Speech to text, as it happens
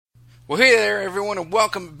Well, hey there, everyone, and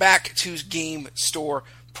welcome back to Game Store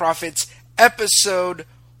Profits, episode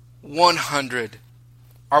 100.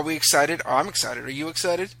 Are we excited? Oh, I'm excited. Are you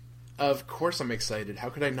excited? Of course I'm excited. How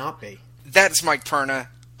could I not be? That's Mike Perna.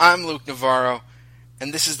 I'm Luke Navarro,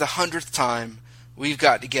 and this is the 100th time we've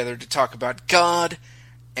got together to talk about God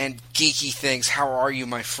and geeky things. How are you,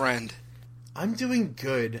 my friend? I'm doing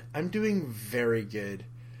good. I'm doing very good.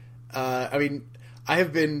 I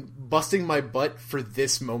have been busting my butt for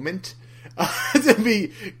this moment to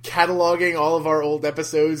be cataloging all of our old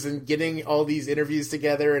episodes and getting all these interviews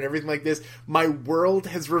together and everything like this. My world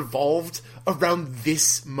has revolved around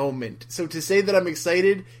this moment. So to say that I'm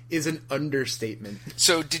excited is an understatement.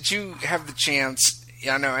 So did you have the chance,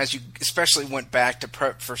 I know, as you especially went back to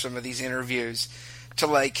prep for some of these interviews, to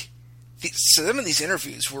some of these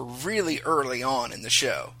interviews were really early on in the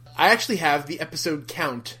show. I actually have the episode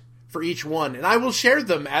count for each one, and I will share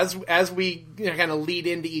them as we kind of lead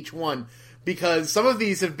into each one, because some of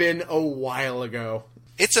these have been a while ago.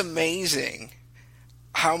 It's amazing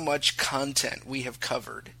how much content we have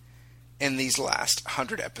covered in these last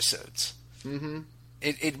 100 episodes. Mm-hmm.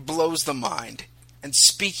 It blows the mind. And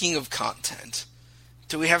speaking of content,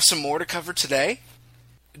 do we have some more to cover today?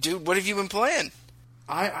 Dude, what have you been playing?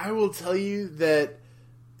 I will tell you that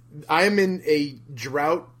I am in a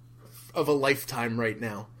drought of a lifetime right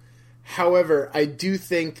now. However, I do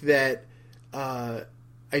think that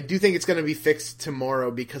it's going to be fixed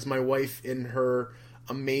tomorrow, because my wife, in her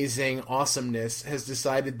amazing awesomeness, has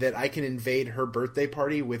decided that I can invade her birthday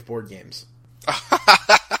party with board games.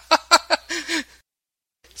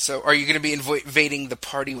 So, are you going to be invading the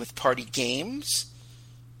party with party games?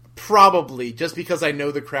 Probably, just because I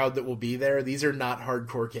know the crowd that will be there. These are not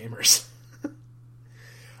hardcore gamers.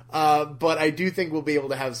 But I do think we'll be able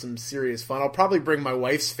to have some serious fun. I'll probably bring my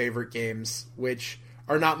wife's favorite games, which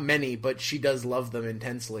are not many, but she does love them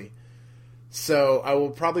intensely. So I will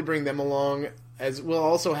probably bring them along, as we'll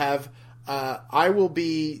also have... I will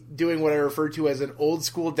be doing what I refer to as an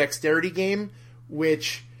old-school dexterity game,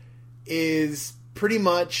 which is pretty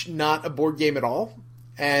much not a board game at all.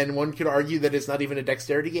 And one could argue that it's not even a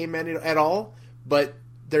dexterity game at all, but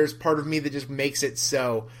there's part of me that just makes it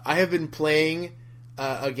so. I have been playing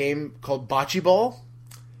a game called Bocce Ball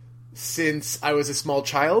since I was a small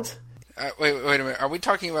child. Wait a minute. Are we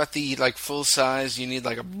talking about the full size? You need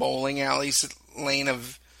a bowling alley lane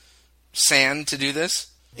of sand to do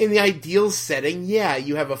this? In the ideal setting, yeah,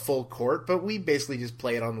 you have a full court, but we basically just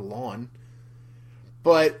play it on the lawn.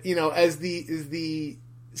 But as the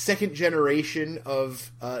second generation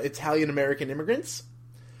of Italian American immigrants,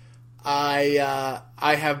 I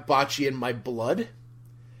have bocce in my blood.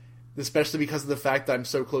 Especially because of the fact that I'm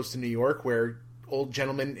so close to New York, where old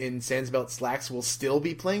gentlemen in Sandsbelt slacks will still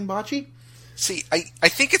be playing bocce. See, I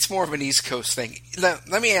think it's more of an East Coast thing.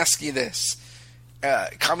 Let me ask you this.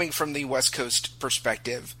 Coming from the West Coast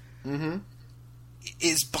perspective, mm-hmm.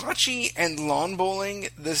 Is bocce and lawn bowling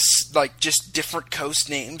this just different coast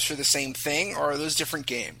names for the same thing, or are those different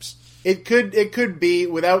games? It could be,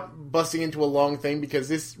 without busting into a long thing, because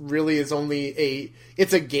this really is only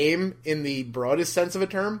it's a game in the broadest sense of a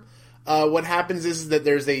term. What happens is that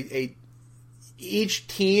there's each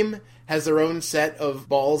team has their own set of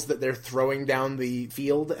balls that they're throwing down the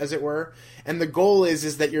field, as it were. And the goal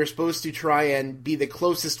is that you're supposed to try and be the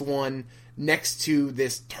closest one next to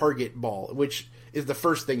this target ball, which is the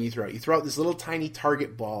first thing you throw out. You throw out this little tiny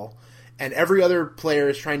target ball, and every other player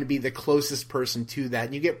is trying to be the closest person to that.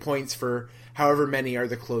 And you get points for however many are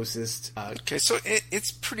the closest. Okay, so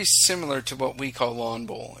it's pretty similar to what we call lawn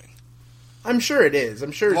bowling. I'm sure it is.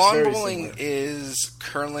 I'm sure it's lawn very bowling similar. is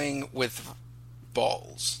curling with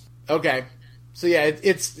balls. Okay, so yeah,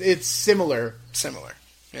 it's similar. Similar,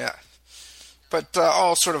 yeah, but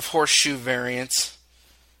all sort of horseshoe variants.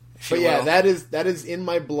 But yeah, that is in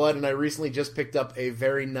my blood, and I recently just picked up a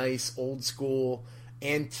very nice old school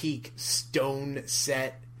antique stone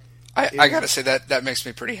set. I gotta say that makes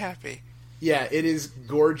me pretty happy. Yeah, it is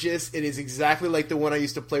gorgeous. It is exactly like the one I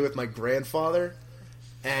used to play with my grandfather.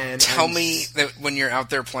 And tell me that when you're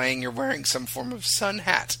out there playing, you're wearing some form of sun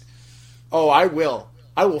hat. Oh, I will.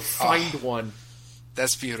 I will find one.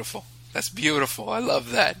 That's beautiful. That's beautiful. I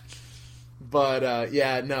love that. But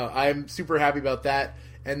yeah, no, I'm super happy about that.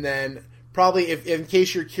 And then probably, if in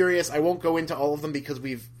case you're curious, I won't go into all of them because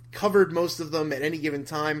we've covered most of them at any given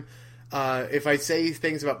time. If I say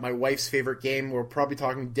things about my wife's favorite game, we're probably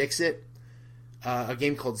talking Dixit, a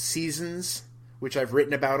game called Seasons, which I've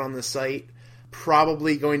written about on the site.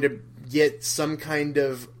 Probably going to get some kind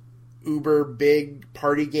of uber big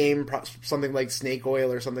party game, something like Snake Oil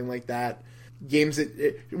or something like that. Games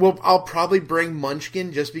that... I'll probably bring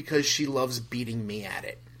Munchkin just because she loves beating me at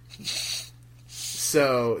it.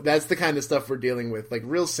 So that's the kind of stuff we're dealing with. Like,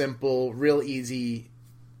 real simple, real easy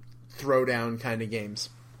throwdown kind of games.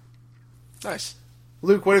 Nice.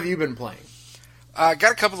 Luke, what have you been playing? Got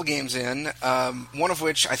a couple of games in, one of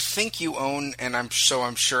which I think you own, and I'm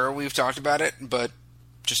sure we've talked about it, but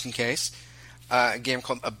just in case. A game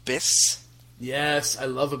called Abyss. Yes, I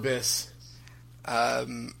love Abyss.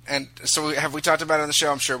 And so have we talked about it on the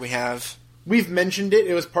show? I'm sure we have. We've mentioned it.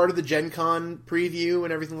 It was part of the Gen Con preview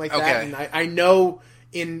and everything like that. Okay. And I know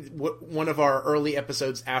in one of our early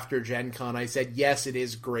episodes after Gen Con, I said, yes, it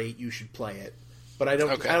is great. You should play it. But I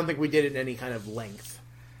don't think we did it in any kind of length.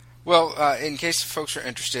 Well, in case folks are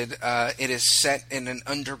interested, it is set in an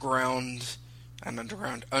underwater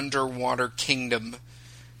kingdom.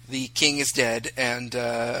 The king is dead, and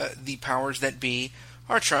the powers that be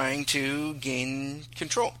are trying to gain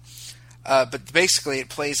control. But basically, it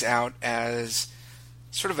plays out as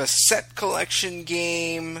sort of a set collection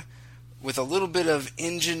game with a little bit of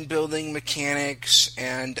engine building mechanics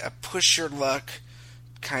and a push your luck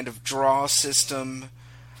kind of draw system.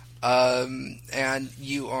 And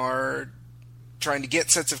you are trying to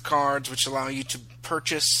get sets of cards which allow you to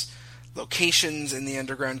purchase locations in the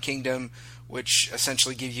Underground Kingdom, which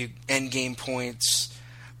essentially give you endgame points,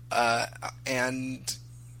 and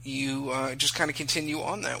you just kind of continue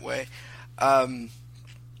on that way.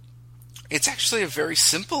 It's actually a very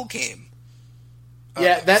simple game.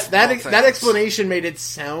 Yeah, that explanation made it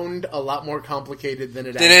sound a lot more complicated than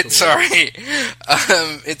it actually is. Sorry.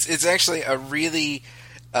 It's actually a really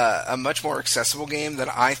a much more accessible game than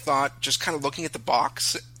I thought. Just kind of looking at the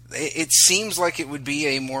box, it seems like it would be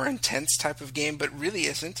a more intense type of game, but really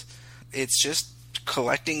isn't. It's just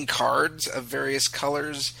collecting cards of various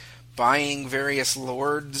colors, buying various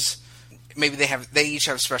lords. Maybe they each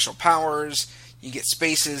have special powers. You get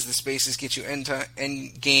spaces. The spaces get you into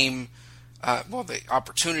end game. The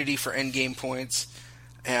opportunity for end game points,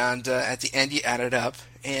 and at the end you add it up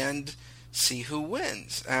and see who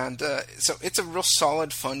wins. And so it's a real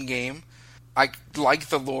solid, fun game. I like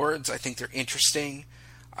the lords. I think they're interesting.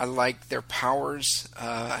 I like their powers.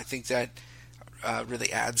 I think that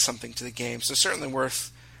really adds something to the game. So certainly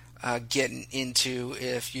worth getting into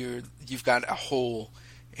if you've got a hole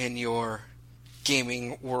in your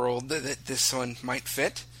gaming world that this one might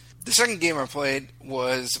fit. The second game I played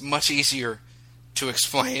was much easier to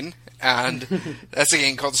explain, and that's a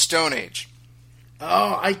game called Stone Age.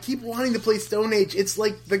 Oh, I keep wanting to play Stone Age. It's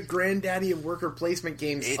like the granddaddy of worker placement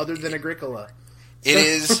games other than Agricola. It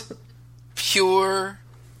is pure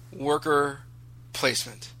worker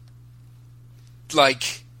placement.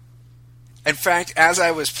 Like, in fact, as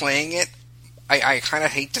I was playing it, I kind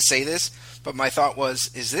of hate to say this, but my thought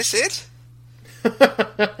was, is this it?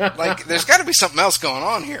 Like, there's got to be something else going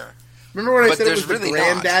on here. Remember when I said it was really the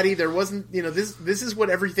granddaddy? There wasn't, this is what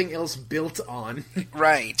everything else built on.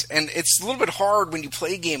 Right. And it's a little bit hard when you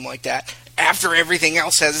play a game like that, after everything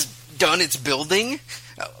else has done its building,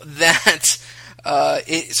 so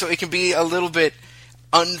it can be a little bit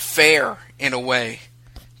unfair, in a way,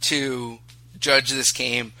 to judge this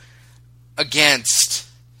game against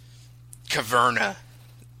Caverna,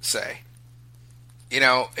 say.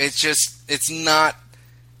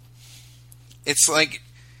 It's like,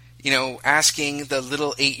 asking the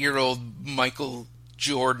little 8-year-old Michael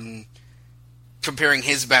Jordan, comparing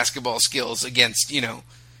his basketball skills against,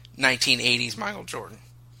 1980s Michael Jordan.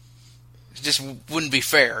 It just wouldn't be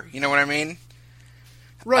fair. You know what I mean?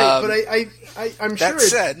 Right, but I'm sure. That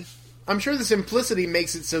said, I'm sure the simplicity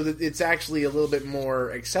makes it so that it's actually a little bit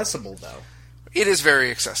more accessible, though. It is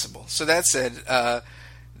very accessible. So that said,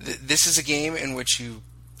 this is a game in which you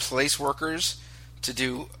place workers to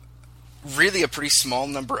do really a pretty small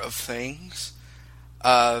number of things.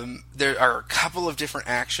 There are a couple of different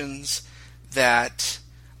actions that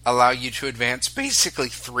allow you to advance, basically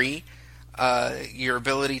 3. Your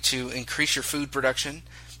ability to increase your food production,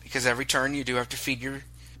 because every turn you do have to feed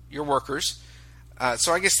your workers.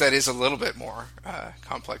 So I guess that is a little bit more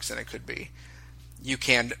complex than it could be. You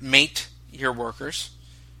can mate your workers,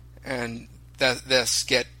 and thus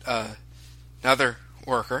get another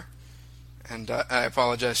worker. And I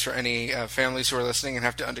apologize for any families who are listening and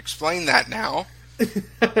have to explain that now.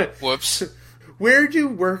 Whoops. Where do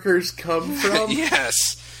workers come from?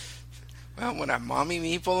 Yes. Well, when a mommy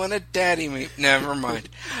meeple and a daddy meeple. Never mind.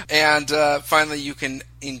 And finally, you can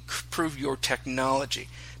improve your technology.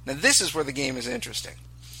 Now, this is where the game is interesting.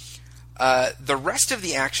 The rest of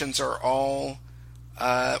the actions are all...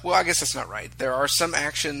 well, I guess that's not right. There are some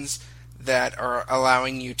actions that are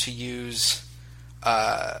allowing you to use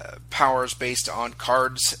powers based on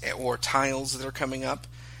cards or tiles that are coming up.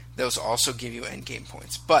 Those also give you endgame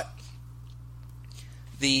points. But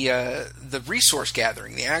the resource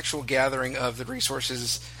gathering, the actual gathering of the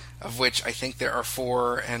resources, of which I think there are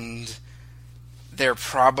 4, and they're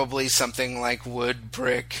probably something like wood,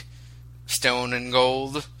 brick, stone, and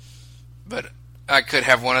gold. But I could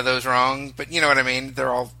have one of those wrong. But you know what I mean?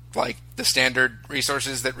 They're all like the standard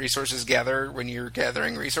resources that resources gather when you're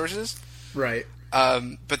gathering resources. Right.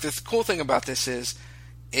 But the cool thing about this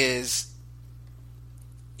is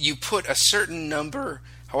you put a certain number,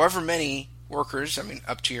 however many workers, I mean,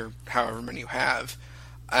 up to your however many you have,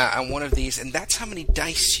 on one of these, and that's how many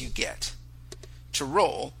dice you get to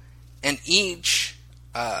roll. And each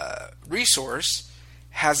resource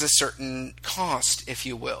has a certain cost, if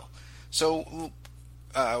you will. So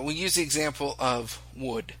we use the example of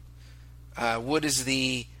wood. Wood is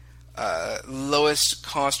the lowest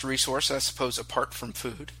cost resource, I suppose, apart from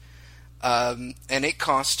food. And it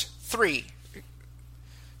costs 3.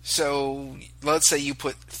 So let's say you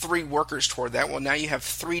put 3 workers toward that. Well, now you have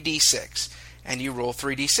 3d6, and you roll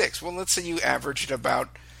 3d6. Well, let's say you averaged about,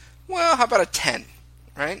 well, how about a 10,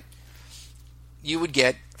 right? You would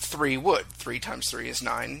get 3 wood. 3 times 3 is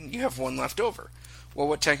 9. You have 1 left over. Well,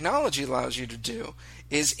 what technology allows you to do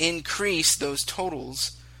is increase those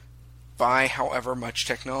totals by however much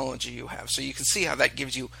technology you have. So you can see how that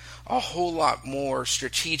gives you a whole lot more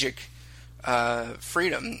strategic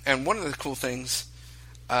freedom. And one of the cool things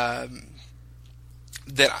that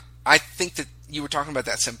I think that you were talking about,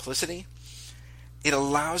 that simplicity, it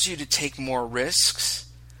allows you to take more risks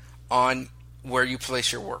on where you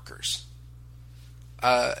place your workers.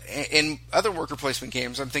 In other worker placement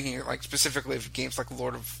games, I'm thinking like specifically of games like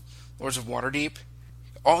Lords of Waterdeep.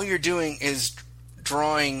 All you're doing is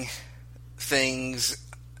drawing things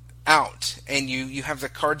out, and you have the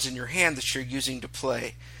cards in your hand that you're using to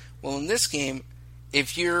play. Well, in this game,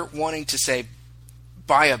 if you're wanting to, say,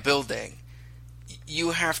 buy a building,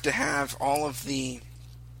 you have to have all of the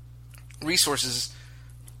resources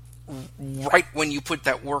right when you put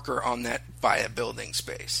that worker on that buy a building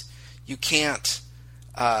space. You can't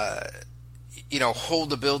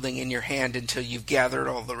hold a building in your hand until you've gathered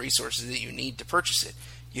all the resources that you need to purchase it.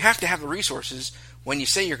 You have to have the resources when you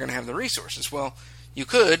say you're going to have the resources. Well, you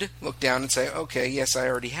could look down and say, okay, yes, I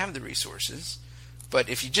already have the resources. But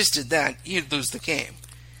if you just did that, you'd lose the game.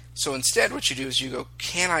 So instead, what you do is you go,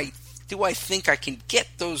 do I think I can get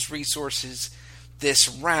those resources this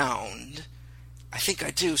round? I think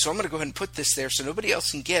I do, so I'm going to go ahead and put this there so nobody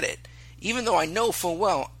else can get it. Even though I know full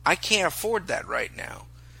well I can't afford that right now.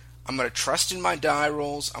 I'm going to trust in my die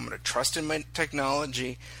rolls. I'm going to trust in my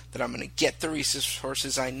technology that I'm going to get the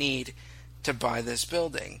resources I need to buy this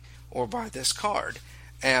building or buy this card.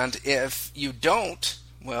 And if you don't,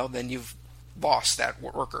 well, then you've lost that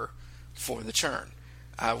worker for the turn,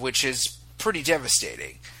 which is pretty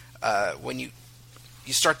devastating. When you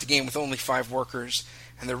start the game with only 5 workers,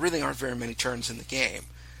 and there really aren't very many turns in the game.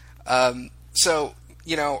 So,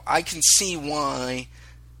 I can see why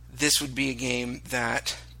this would be a game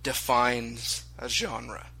that defines a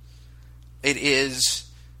genre. It is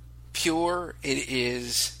pure, it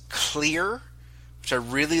is clear, which I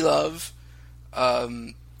really love.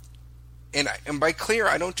 And by clear,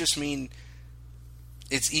 I don't just mean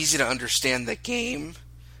it's easy to understand the game,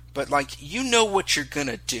 but you know what you're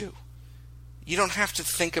gonna do. You don't have to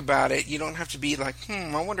think about it. You don't have to be like,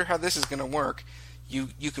 I wonder how this is gonna work. You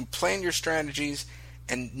can plan your strategies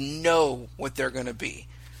and know what they're gonna be.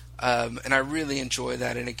 And I really enjoy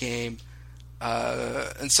that in a game.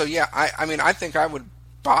 And so, yeah, I think I would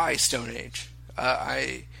buy Stone Age.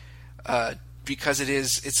 Because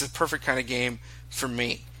it's a perfect kind of game for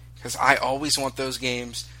me. Because I always want those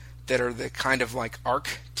games that are the kind of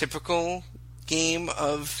archetypical game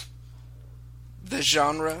of the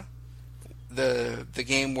genre. The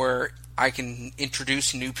game where I can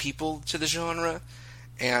introduce new people to the genre.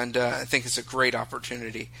 And I think it's a great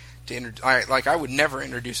opportunity to I would never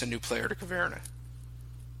introduce a new player to Caverna.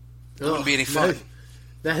 It wouldn't be any fun.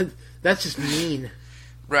 That's just mean.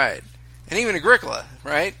 Right. And even Agricola,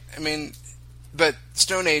 right? But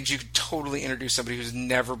Stone Age, you could totally introduce somebody who's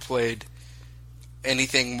never played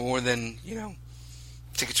anything more than,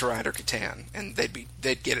 Ticket to Ride or Catan, and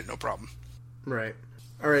they'd get it no problem. Right.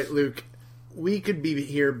 All right, Luke. We could be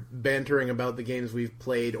here bantering about the games we've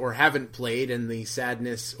played or haven't played and the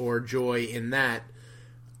sadness or joy in that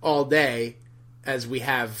all day, as we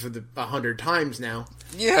have for 100 times now.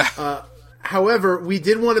 Yeah. However, we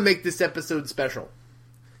did want to make this episode special.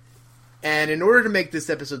 And in order to make this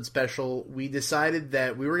episode special, we decided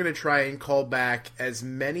that we were going to try and call back as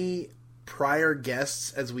many prior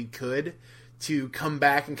guests as we could to come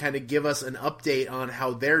back and kind of give us an update on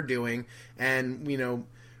how they're doing and,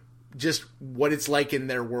 just what it's like in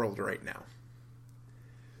their world right now.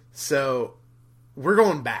 So we're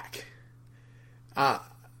going back.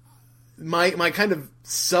 My kind of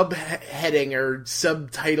subheading or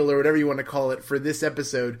subtitle or whatever you want to call it for this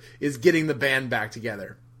episode is getting the band back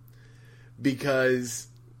together. Because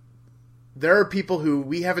there are people who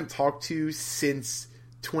we haven't talked to since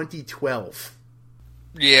 2012.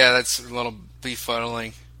 Yeah, that's a little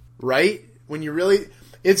befuddling. Right? When you really...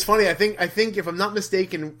 It's funny, I think if I'm not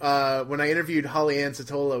mistaken, when I interviewed Holly Ann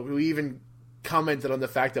Satola, we even commented on the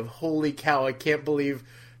fact of, holy cow, I can't believe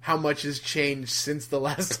how much has changed since the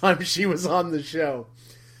last time she was on the show.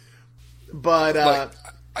 But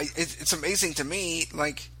it's amazing to me.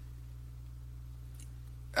 Like,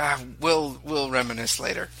 we'll reminisce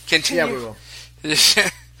later. Continue. Yeah, we will.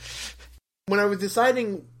 When I was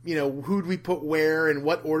deciding, who'd we put where and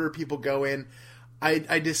what order people go in,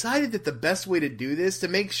 I decided that the best way to do this, to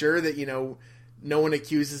make sure that no one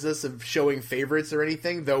accuses us of showing favorites or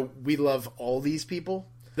anything, though we love all these people.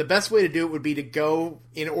 The best way to do it would be to go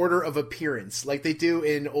in order of appearance, like they do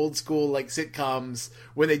in old school sitcoms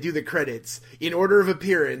when they do the credits. In order of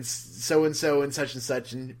appearance, so-and-so and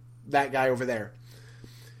such and that guy over there.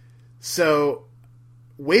 So,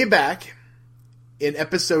 way back in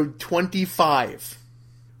episode 25,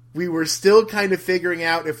 we were still kind of figuring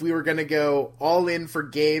out if we were going to go all in for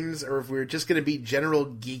games or if we were just going to be general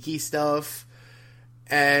geeky stuff.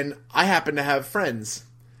 And I happen to have friends.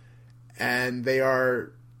 And they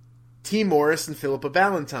are T. Morris and Philippa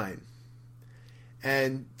Ballantyne.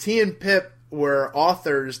 And T and Pip were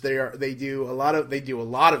authors. They do a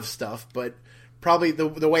lot of stuff, but probably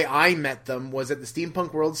the way I met them was at the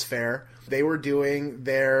Steampunk World's Fair. They were doing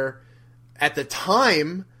their, at the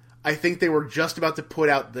time, I think they were just about to put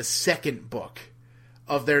out the second book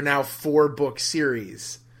of their now 4-book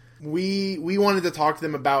series. We wanted to talk to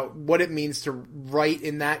them about what it means to write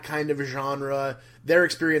in that kind of genre, their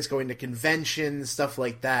experience going to conventions, stuff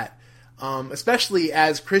like that. Especially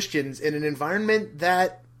as Christians in an environment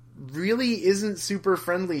that really isn't super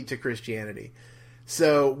friendly to Christianity.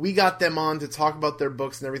 So we got them on to talk about their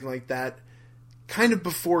books and everything like that kind of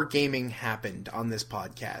before gaming happened on this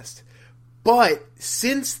podcast. But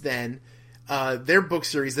since then, their book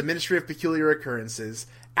series, The Ministry of Peculiar Occurrences,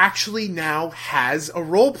 actually now has a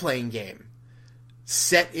role-playing game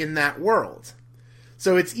set in that world.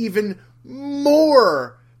 So it's even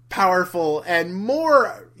more powerful and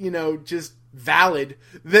more, just valid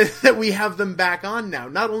that we have them back on now.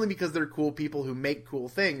 Not only because they're cool people who make cool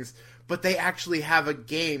things, but they actually have a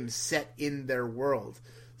game set in their world.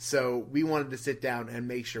 So we wanted to sit down and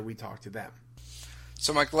make sure we talk to them.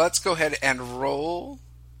 So, Mike, let's go ahead and roll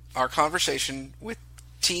our conversation with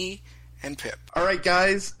T and Pip. All right,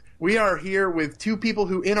 guys. We are here with two people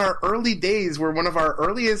who, in our early days, were one of our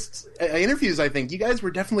earliest interviews, I think. You guys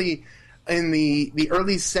were definitely in the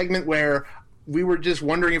early segment where we were just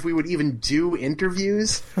wondering if we would even do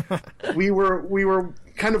interviews. We were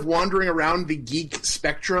kind of wandering around the geek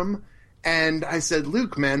spectrum, and I said,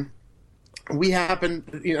 Luke, man, I happen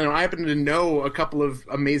to know a couple of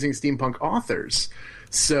amazing steampunk authors,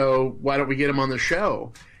 so why don't we get them on the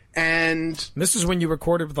show? And this is when you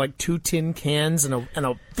recorded with 2 tin cans and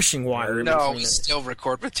a fishing wire. No, we still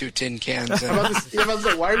record with 2 tin cans.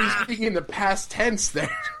 Why are you speaking in the past tense there?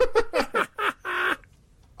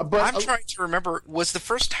 I'm trying to remember, was the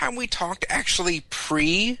first time we talked actually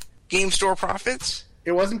pre-Game Store Profits?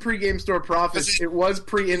 It wasn't pre-Game Store Profits. It was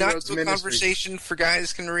pre-Inroads Ministries. Conversation for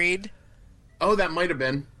Guys Can Read? Oh, that might have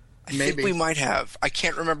been. I think we might have. I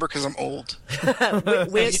can't remember because I'm old.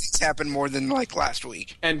 It's happened more than last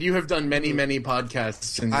week. And you have done many, many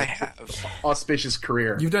podcasts in I have. Auspicious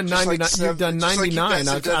career. You've done 99. You've done 99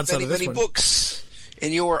 outside of this one. Books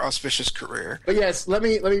in your auspicious career. But yes, let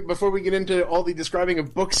me before we get into all the describing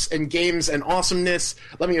of books and games and awesomeness,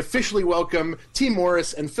 let me officially welcome T.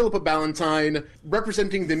 Morris and Philippa Ballantyne,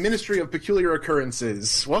 representing the Ministry of Peculiar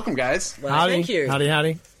Occurrences. Welcome, guys. Well, howdy. Thank you.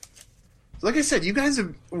 Howdy. Like I said, you guys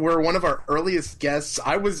were one of our earliest guests.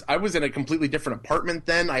 I was in a completely different apartment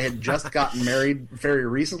then. I had just gotten married very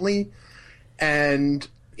recently. And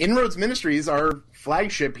Inroads Ministries, our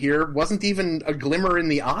flagship here, wasn't even a glimmer in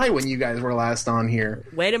the eye when you guys were last on here.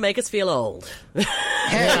 Way to make us feel old. Hey,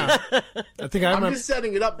 I think I'm just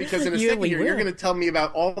setting it up because in a second here, you're going to tell me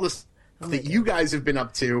about all the stuff that you guys have been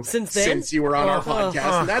up to since you were on our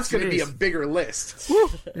podcast, and that's going to be a bigger list.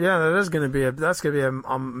 Yeah, that is going to be a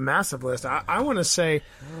massive list. I want to say,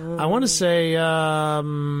 had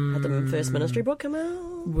the first Ministry book come out?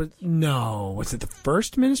 Was it the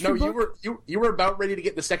first Ministry book? No, you were about ready to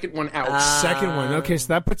get the second one out. Second one. Okay, so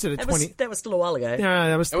that puts it at 20. That was still a while ago. Yeah,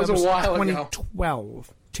 that was a while ago.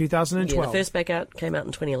 2012. 2012. Yeah, the first back out came out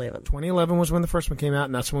in 2011. 2011 was when the first one came out,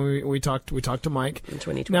 and that's when we talked to Mike. In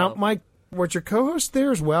 2012. Now, Mike, was your co-host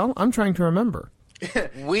there as well? I'm trying to remember.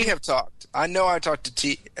 We have talked. I know I talked to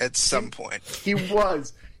T at some point. He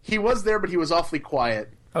was there, but he was awfully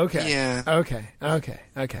quiet. Okay. Yeah.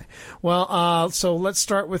 Okay. Well, so let's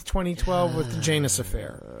start with 2012 with the Janus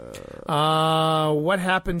Affair. What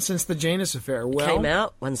happened since the Janus Affair? Well, Came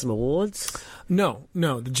out, won some awards. No,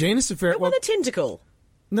 the Janus Affair. Won a tentacle.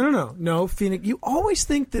 No, Phoenix. You always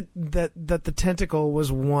think that the tentacle was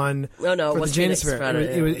one No, it for the was Janus Phoenix Affair.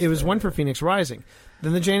 Friday. It was one for Phoenix Rising.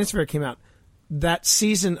 Then the Janus Affair came out. That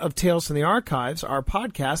season of Tales from the Archives, our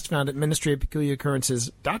podcast found at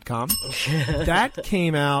ministryofpeculiaroccurrences.com, that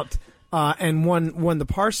came out and won the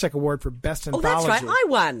Parsec Award for Best Anthology. Oh, that's right. I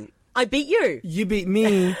won. I beat you. You beat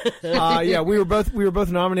me. Yeah, we were both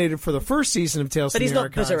nominated for the first season of Tales from the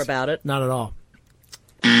Archives. But he's not bitter about it. Not at all.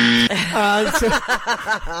 I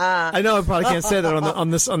know I probably can't say that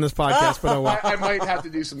on this podcast, but I will. I might have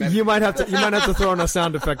to do some editing. You might have to throw in a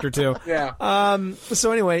sound effect or two. Yeah.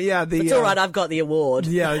 So anyway, yeah. It's all right. I've got the award.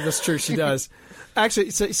 Yeah, that's true. She does.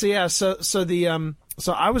 Actually, so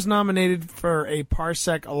I was nominated for a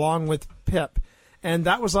Parsec along with Pip. And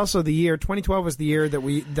that was also the year. 2012 was the year that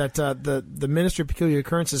the Ministry of Peculiar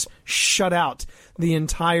Occurrences shut out the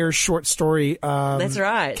entire short story. That's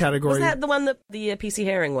right. Category. Was that the one that the PC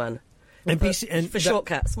Herring won? And PC and for short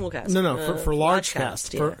cast, small cast. No, for large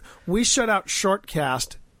cast. Yeah. We shut out short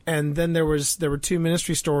cast, and then there were two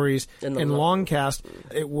Ministry stories in long cast.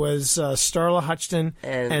 It was Starla Hutchton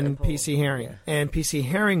and PC Herring, and PC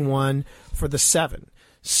Herring won for the 7.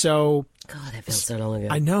 So. God, that feels so long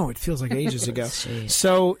ago. I know, it feels like ages ago.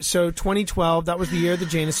 So 2012, that was the year of the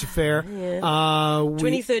Janus Affair. Yeah.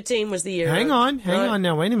 2013 was the year. Hang on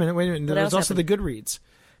now. Wait a minute. There was also happened? the Goodreads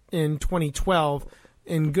in 2012.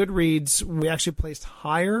 In Goodreads, we actually placed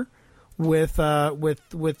higher with the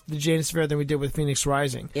Janus Affair than we did with Phoenix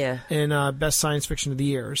Rising. Yeah. In Best Science Fiction of the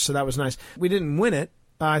Year. So that was nice. We didn't win it.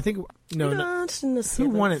 I think Who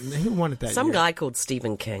won it? Who won it that year? Some guy called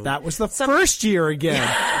Stephen King. That was the first year again.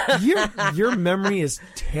 Your memory is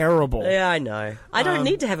terrible. Yeah, I know. I don't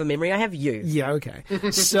need to have a memory. I have you. Yeah, okay.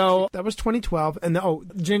 So that was 2012, and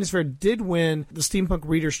Janus Fair did win the Steampunk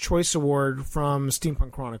Reader's Choice Award from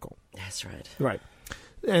Steampunk Chronicle. That's right. Right.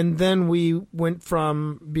 And then we went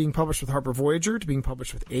from being published with Harper Voyager to being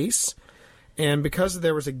published with Ace. And because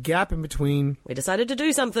there was a gap in between, we decided to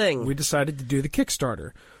do something. We decided to do the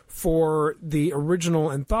Kickstarter for the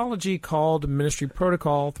original anthology called Ministry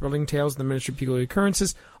Protocol, Thrilling Tales of the Ministry of Peculiar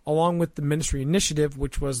Occurrences, along with the Ministry Initiative,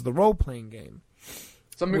 which was the role-playing game.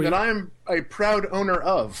 Something that I am a proud owner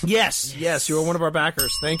of. Yes, you were one of our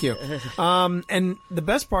backers. Thank you. And the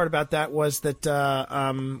best part about that was that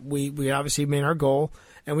we obviously made our goal.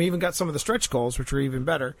 And we even got some of the stretch goals, which were even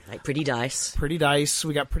better. Like Pretty Dice. We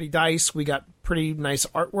got Pretty Dice. We got pretty nice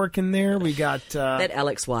artwork in there. We got... that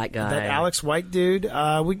Alex White guy. That Alex White dude. We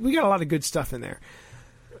got a lot of good stuff in there.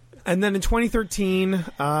 And then in 2013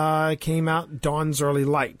 came out Dawn's Early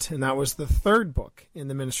Light. And that was the third book in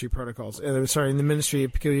the Ministry Protocols. In the Ministry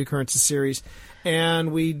of Peculiar Occurrences series.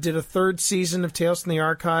 And we did a third season of Tales from the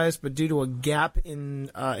Archives, but due to a gap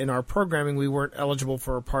in our programming, we weren't eligible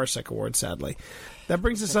for a Parsec Award, sadly. That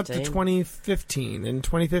brings us up to 2015. In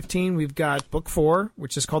 2015, we've got Book 4,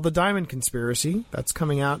 which is called The Diamond Conspiracy. That's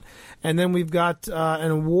coming out. And then we've got an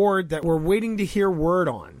award that we're waiting to hear word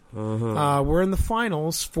on. We're in the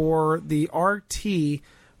finals for the RT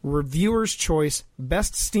Reviewer's Choice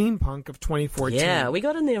Best Steampunk of 2014. Yeah, we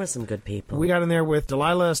got in there with some good people. We got in there with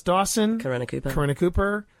Delilah S. Dawson. Corinna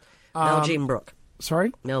Cooper. Mel Jean Brooke.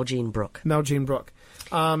 Sorry? Mel Jean Brooke.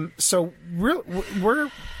 So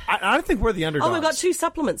I think we're the underdogs. Oh, we've got 2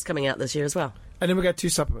 supplements coming out this year as well. And then we got 2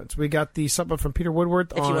 supplements. We got the supplement from Peter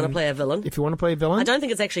Woodward. If you want to play a villain. I don't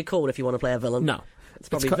think it's actually called If You Want to Play a Villain. No. It's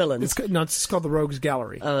probably villains. It's called the Rogues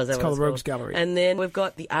Gallery. Oh, is that it's called the Rogues Gallery. And then we've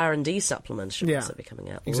got the R&D supplement should also be coming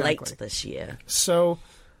out late this year. So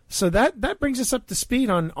that brings us up to speed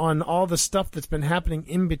on all the stuff that's been happening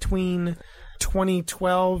in between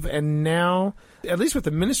 2012 and now, at least with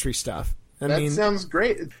the Ministry stuff. That sounds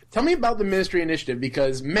great. Tell me about the Ministry Initiative,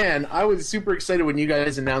 because, man, I was super excited when you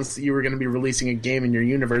guys announced that you were going to be releasing a game in your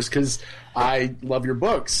universe, because I love your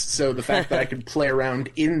books. So the fact that I could play around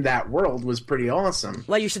in that world was pretty awesome.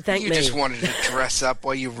 Well, you should thank me. You just wanted to dress up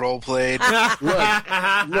while you role-played.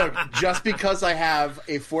 Look, just because I have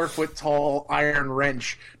a 4-foot-tall iron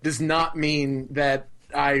wrench does not mean that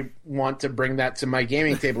I want to bring that to my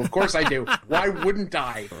gaming table. Of course I do. Why wouldn't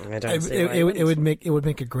I? It would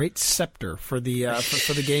make a great scepter for the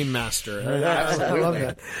for the game master. I love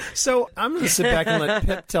that. So I'm going to sit back and let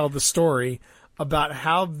Pip tell the story about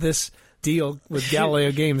how this deal with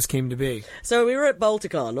Galileo Games came to be. So we were at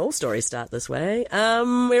Balticon. All stories start this way. We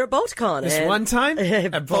were at Balticon. This one time?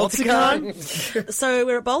 At Balticon? So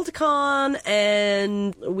we're at Balticon,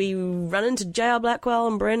 and we run into J.R. Blackwell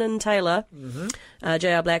and Brennan Taylor. Mm-hmm.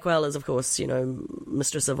 J.R. Blackwell is, of course,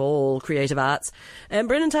 mistress of all creative arts. And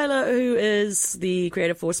Brennan Taylor, who is the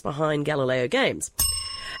creative force behind Galileo Games.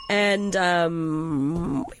 And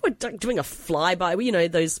we were doing a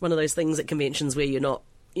flyby. One of those things at conventions where you're not,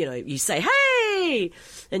 you say, hey,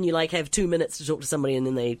 and you have 2 minutes to talk to somebody, and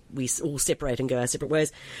then we all separate and go our separate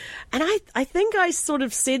ways. And I think I sort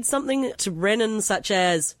of said something to Brennan such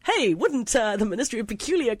as, hey, wouldn't the Ministry of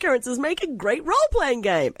Peculiar Occurrences make a great role-playing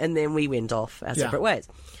game? And then we went off our separate ways.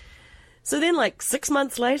 So then 6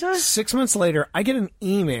 months later... 6 months later, I get an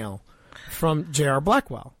email from J.R.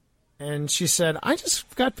 Blackwell. And she said, I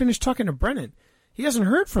just got finished talking to Brennan. He hasn't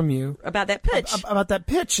heard from you. About that pitch. About that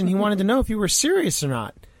pitch, and he wanted to know if you were serious or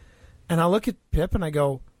not. And I look at Pip and I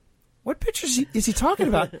go, what pitch is he talking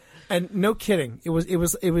about? And no kidding. It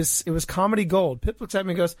was comedy gold. Pip looks at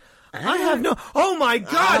me and goes, I have no... Oh, my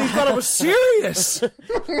God, he thought I was serious.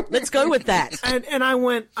 Let's go with that. And I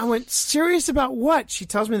went, serious about what? She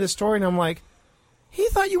tells me this story, and I'm like, he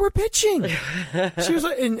thought you were pitching. She was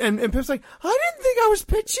like, and Pip's like, I didn't think I was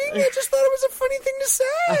pitching. I just thought it was a funny thing to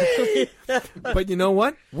say. But you know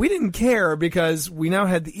what? We didn't care because we now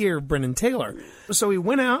had the ear of Brennan Taylor. So we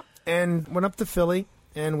went out and went up to Philly,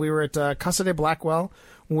 and we were at Casa de Blackwell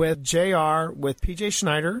with JR, with PJ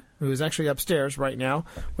Schneider, who is actually upstairs right now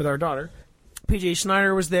with our daughter. PJ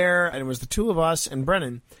Schneider was there, and it was the two of us and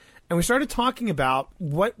Brennan. And we started talking about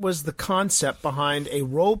what was the concept behind a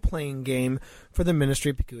role-playing game for the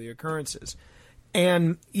Ministry of Peculiar Occurrences.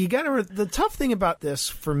 And the tough thing about this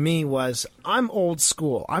for me was I'm old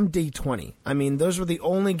school. I'm D20. I mean, those were the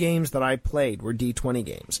only games that I played were D20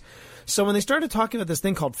 games. So when they started talking about this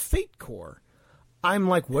thing called Fate Core, I'm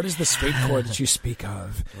like, what is this Fate Core that you speak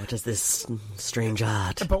of? What is this strange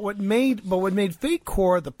art? But what made Fate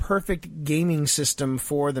Core the perfect gaming system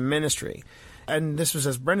for the Ministry? And this was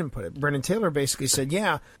as Brennan put it. Brennan Taylor basically said,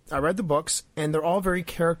 yeah, I read the books, and they're all very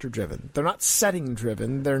character-driven. They're not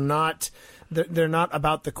setting-driven. They're not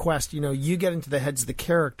about the quest. You get into the heads of the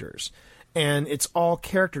characters, and it's all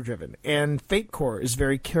character-driven. And Fate Core is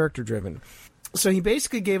very character-driven. So he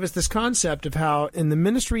basically gave us this concept of how in the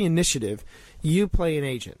Ministry Initiative, you play an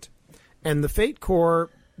agent. And the Fate Core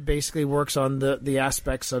basically works on the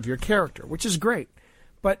aspects of your character, which is great.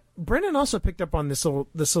 But Brennan also picked up on this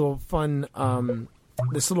little fun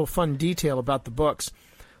detail about the books,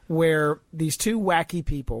 where these two wacky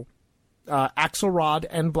people, Axelrod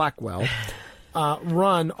and Blackwell,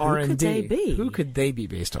 run R&D. Who could they be? Who could they be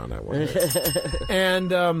based on? I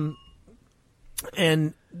wonder.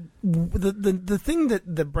 And the thing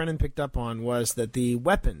that Brennan picked up on was that the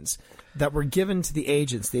weapons that were given to the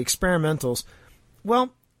agents, the experimentals,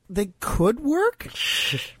 well, they could work.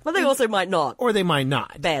 But they also might not. Or they might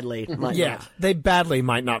not. Badly might not. They badly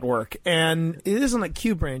might not work. And it isn't like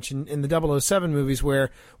Q Branch in the 007 movies where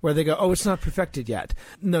they go, oh, it's not perfected yet.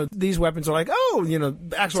 No, these weapons are like, oh,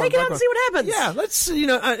 actually, take it out and see what happens. Yeah, let's,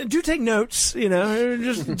 do take notes,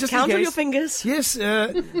 just count on your fingers. Yes.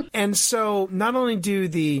 And so not only do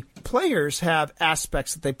the players have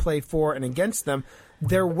aspects that they play for and against them,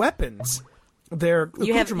 their weapons...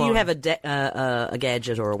 You have a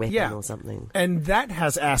gadget or a weapon or something, and that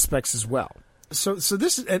has aspects as well. So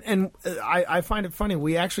this is, and I find it funny.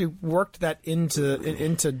 We actually worked that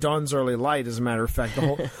into Dawn's Early Light. As a matter of fact,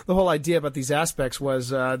 the whole idea about these aspects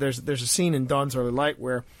was there's a scene in Dawn's Early Light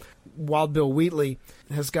where Wild Bill Wheatley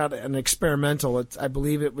has got an experimental. I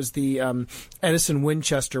believe it was the Edison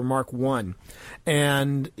Winchester Mark I,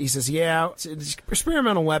 and he says, "Yeah, it's an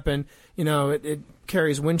experimental weapon. It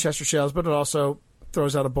carries Winchester shells, but it also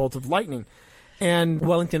throws out a bolt of lightning." And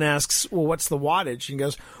Wellington asks, "Well, what's the wattage?" And he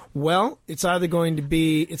goes, "Well, it's either going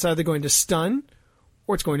to stun,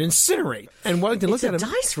 or it's going to incinerate." And Wellington looked at him. It's a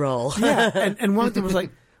dice roll. Yeah, and Wellington was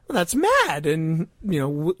like, "Well, that's mad." And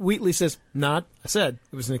Wheatley says, "Not. I said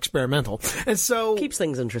it was an experimental." And so keeps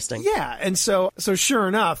things interesting. Yeah, and so sure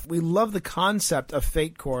enough, we love the concept of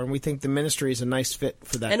Fate Core, and we think the Ministry is a nice fit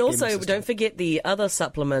for that. And also, don't forget the other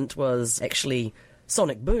supplement was actually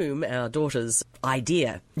Sonic Boom, our daughter's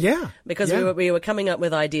idea. Yeah. Because we were coming up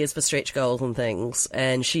with ideas for stretch goals and things,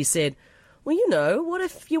 and she said, well, what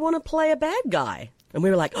if you want to play a bad guy? And we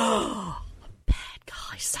were like, oh, a bad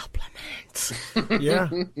guy supplement.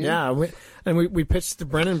 Yeah. We pitched to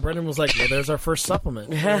Brennan. Brennan was like, well, there's our first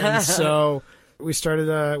supplement. And so we started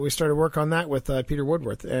work on that with Peter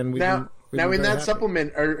Woodworth, and Now, be in very that happy.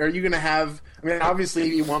 supplement, are you going to have? I mean,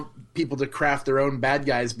 obviously, you want people to craft their own bad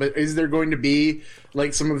guys, but is there going to be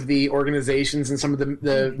like some of the organizations and some of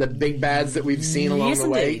the big bads that we've seen along Yes, the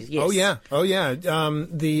way? indeed. Yes. Oh yeah.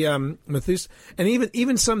 The Methuselah, and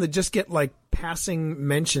even some that just get like passing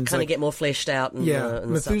mentions. Kind of like, get more fleshed out. In yeah, the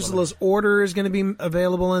Methuselah's Order is going to be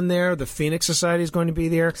available in there. The Phoenix Society is going to be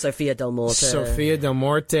there. Sofia Del Morte. Sofia Del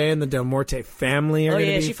Morte and the Del Morte family are Oh going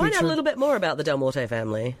to yeah, be she find out featured. a little bit more about the Del Morte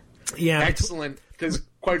family. Yeah, Excellent, because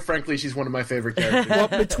quite frankly, she's one of my favorite characters. well,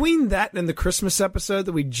 between that and the Christmas episode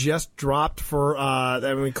that we just dropped for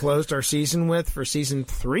that we closed our season with for season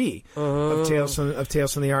 3 of Tales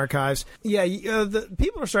from the Archives, the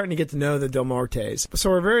people are starting to get to know the Del Mortes. So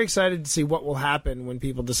we're very excited to see what will happen when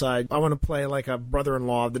people decide I want to play like a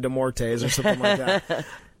brother-in-law of the Del Mortes or something like that.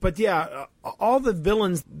 But yeah, all the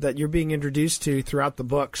villains that you're being introduced to throughout the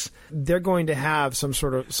books, they're going to have some,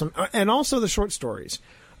 and also the short stories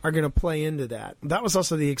are going to play into that. That was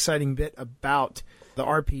also the exciting bit about the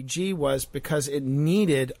RPG, was because it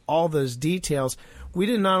needed all those details. We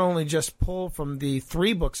did not only just pull from the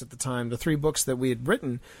 3 books at the time, the 3 books that we had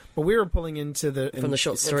written, but we were pulling into From the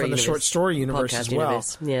short story universe podcast as well.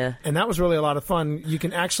 universe. Yeah. And that was really a lot of fun. You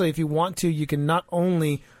can actually, if you want to, you can not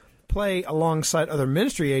only play alongside other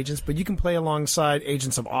Ministry agents, but you can play alongside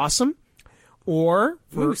Agents of Awesome or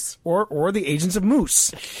Moose. or the Agents of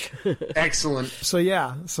Moose. Excellent. So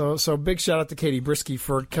yeah, so big shout out to Katie Brisky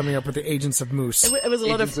for coming up with the Agents of Moose. It was a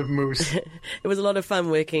lot Agents of Moose. It was a lot of fun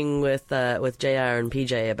working with JR and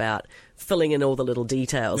PJ about filling in all the little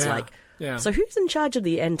details. Yeah, Like, yeah. so who's in charge of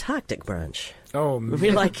the Antarctic branch? Oh,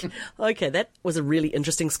 We're like, okay, that was a really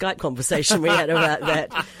interesting Skype conversation we had about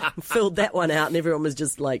that. Filled that one out, and everyone was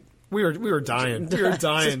just like, we were dying. We were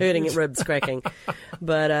dying. just hurting at ribs cracking.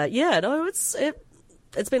 But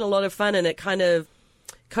it's been a lot of fun, and it kind of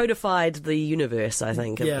codified the universe, I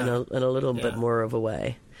think, Yeah. in a little bit Yeah. more of a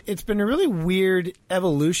way. It's been a really weird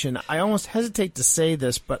evolution. I almost hesitate to say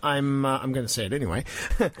this, but I'm going to say it anyway.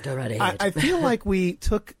 Go right ahead. I feel like we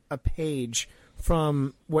took a page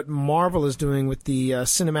from what Marvel is doing with the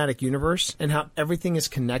cinematic universe and how everything is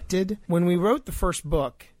connected. When we wrote the first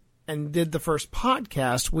book and did the first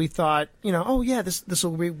podcast, we thought, this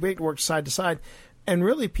will be great work side to side. And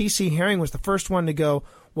really, P.C. Haring was the first one to go,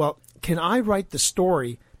 well, can I write the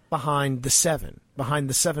story behind the seven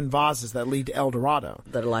vases that lead to El Dorado?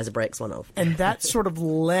 That Eliza breaks one of. And that sort of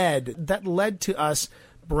led to us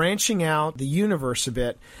branching out the universe a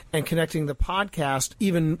bit and connecting the podcast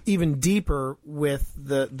even deeper with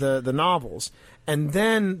the novels. And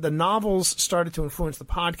then the novels started to influence the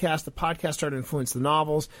podcast started to influence the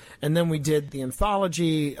novels, and then we did the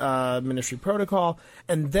anthology, Ministry Protocol,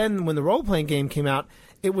 and then when the role-playing game came out,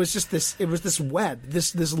 it was this web,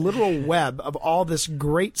 this literal web of all this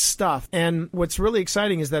great stuff. And what's really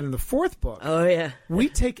exciting is that in the 4th book, Oh, yeah. we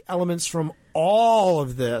take elements from all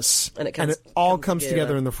of this, And it all comes comes together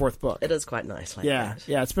together in the 4th book. It is quite nice like Yeah, that.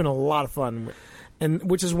 yeah, it's been a lot of fun.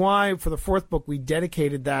 And which is why, for the 4th book, we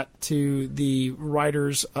dedicated that to the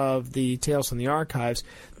writers of the Tales from the Archives.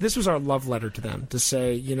 This was our love letter to them, to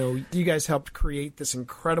say, you guys helped create this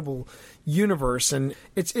incredible universe. And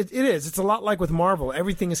it is. It's a lot like with Marvel.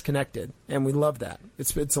 Everything is connected, and we love that.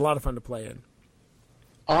 It's a lot of fun to play in.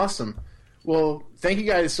 Awesome. Well, thank you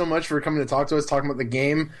guys so much for coming to talk to us, talking about the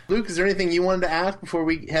game. Luke, is there anything you wanted to ask before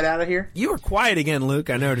we head out of here? You were quiet again, Luke.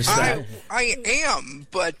 I noticed that. I am,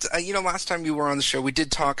 but last time you were on the show, we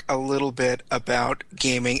did talk a little bit about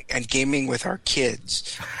gaming and gaming with our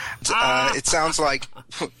kids. It sounds like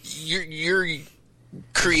you're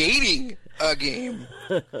creating a game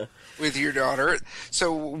with your daughter.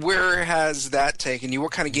 So where has that taken you?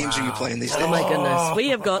 What kind of games are you playing these days? Oh my goodness, we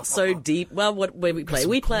have got so deep. Well, where we play?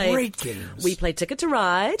 We play great games. We play Ticket to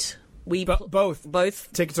Ride.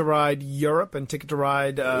 Both. Ticket to Ride Europe and Ticket to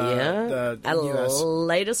Ride the Our US.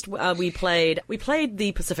 latest, we played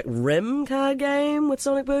the Pacific Rim card game with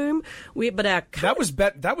Sonic Boom. That was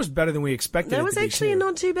better than we expected. That it was to be, actually too.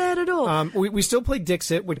 not too bad at all. We still played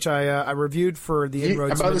Dixit, which I reviewed for the I'm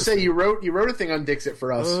Inroads. about to say you wrote a thing on Dixit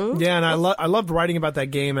for us. Yeah, and I loved writing about that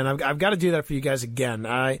game, and I've got to do that for you guys again.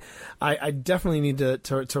 I definitely need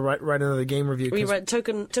to write another game review. We wrote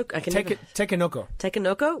Tekenoko,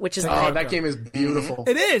 which is Oh, that game is beautiful.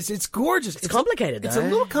 It is. It's gorgeous. it's complicated. It's though, a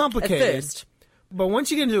little complicated. at first, But once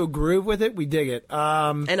you get into a groove with it, we dig it.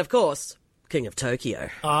 and of course, King of Tokyo,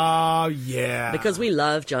 Oh yeah, because we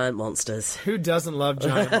love giant monsters. who doesn't love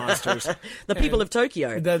giant monsters? The people of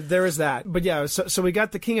Tokyo. There is that. But yeah, so we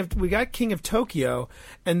got King of Tokyo,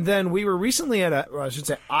 and then we were recently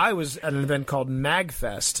I was at an event called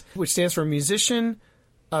MagFest, which stands for Music,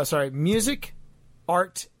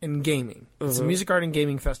 Art, and Gaming. It's a music, art, and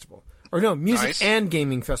gaming festival. Or no, Music Nice. and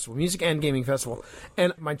Gaming Festival. Music and Gaming Festival.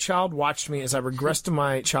 And my child watched me as I regressed to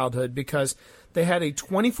my childhood because they had a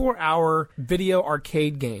 24-hour video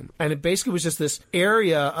arcade game. And it basically was just this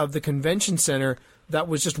area of the convention center that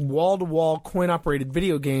was just wall-to-wall coin-operated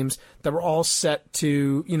video games that were all set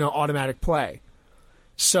to, automatic play.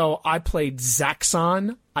 So I played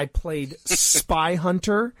Zaxxon. I played Spy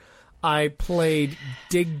Hunter. I played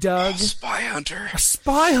Dig Dug. Spy Hunter.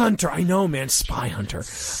 Spy Hunter. I know, man. Spy Hunter.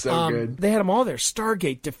 So good. They had them all there.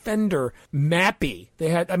 Stargate, Defender, Mappy. They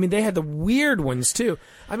had the weird ones too.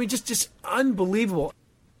 I mean, just unbelievable.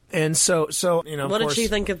 And so What did she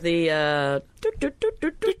think of the?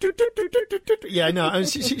 Yeah, I know. I mean,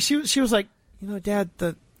 she was like, Dad,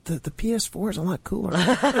 the PS4 is a lot cooler.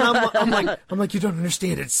 And I'm like, you don't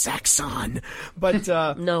understand. It's Zaxxon. But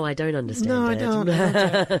No, I don't understand. no, I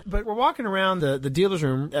Dad. don't. But we're walking around the dealer's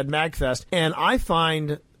room at MagFest, and I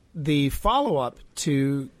find the follow-up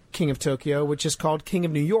to King of Tokyo, which is called King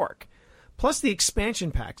of New York, plus the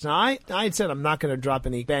expansion packs. Now, I had said I'm not going to drop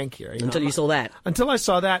any bank here. Until you saw that. Until I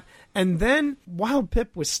saw that. And then, while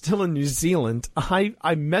Pip was still in New Zealand, I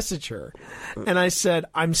messaged her, and I said,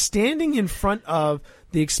 I'm standing in front of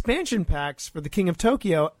the expansion packs for the King of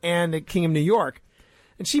Tokyo and the King of New York.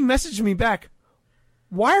 And she messaged me back,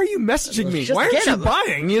 why are you messaging me? Just Why aren't get you 'em."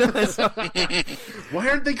 buying? So, Why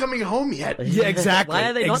aren't they coming home yet? yeah, exactly. Why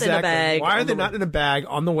are they not in a exactly. bag Why are on they the not in a bag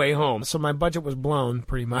on the way home? So my budget was blown,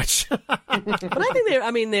 pretty much. But I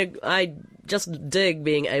think I just dig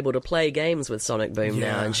being able to play games with Sonic Boom now,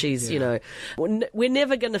 Yeah, and she's, yeah. we're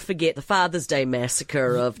never going to forget the Father's Day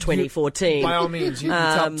massacre of 2014. By all means, you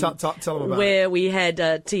tell them about it. where we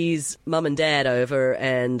had T's mum and dad over,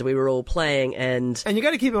 and we were all playing, and And you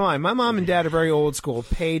got to keep in mind, my mom and dad are very old school.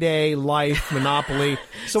 Payday, Life, Monopoly.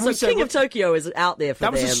 So so King of Tokyo is out there for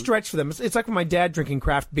that them. was a stretch for them. It's like my dad drinking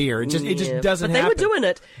craft beer. It just Yeah. doesn't But they happen. were doing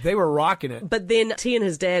it. They were rocking it. But then T and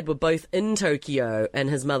his dad were both in Tokyo, and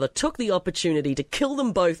his mother took the opportunity to kill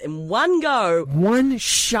them both in one go One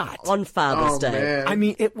shot. on Father's Oh, Day. man. I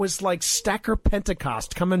mean, it was like Stacker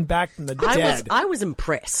Pentecost coming back from the dead. I was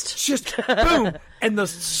impressed. Just boom, and the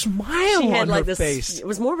smile She had on like her this. face. It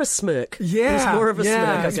was more of a smirk. Yeah, it was more of a yeah,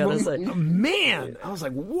 smirk. I it's gotta more- say. Man, I was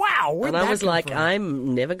like, wow. Where'd And I that was come like, from?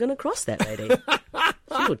 I'm never gonna cross that lady.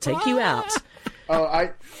 She will take you out. Oh,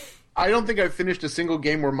 I don't think I've finished a single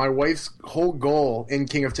game where my wife's whole goal in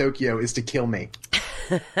King of Tokyo is to kill me.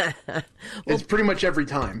 It's pretty much every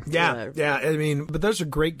time. Yeah. I mean, but those are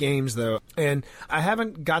great games, though. And I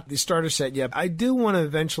haven't got the starter set yet. I do want to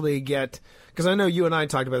eventually get, because I know you and I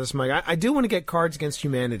talked about this, Mike. I do want to get Cards Against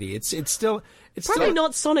Humanity. It's still Probably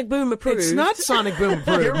not Sonic Boom approved. It's not Sonic Boom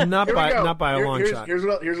approved. Not Here we go. by a long here's, shot. Here's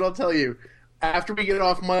what I'll tell you. After we get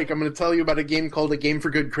off mic, I'm going to tell you about a game called A Game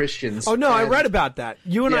for Good Christians. Oh no, I And- read about that.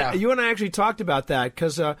 You and Yeah. I actually talked about that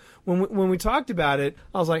because when we talked about it,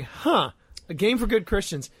 I was like, "Huh, A Game for Good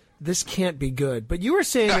Christians. This can't be good." But you were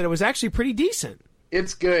saying that it was actually pretty decent.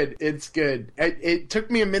 It's good. It's good. It took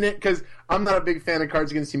me a minute because I'm not a big fan of Cards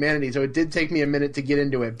Against Humanity, so it did take me a minute to get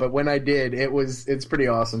into it. But when I did, it's pretty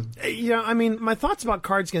awesome. I mean, my thoughts about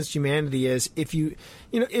Cards Against Humanity is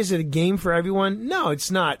is it a game for everyone? No, it's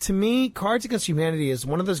not. To me, Cards Against Humanity is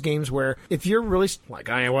one of those games where if you're really, like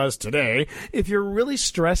I was today, if you're really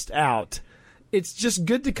stressed out, it's just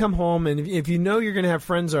good to come home, and if you know you're going to have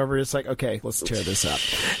friends over, it's like, okay, let's tear this up.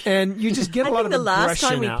 And you just get a lot of the last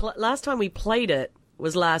aggression time out. last time we played it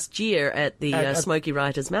was last year at the At- Smoky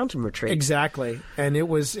Writers Mountain Retreat. Exactly, and it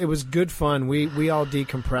was good fun. We all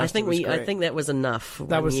decompressed. I think It was I great. think that was enough. For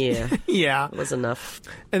that one was year. yeah. It was enough.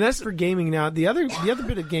 And that's for gaming now. The other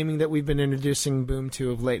bit of gaming that we've been introducing Boom to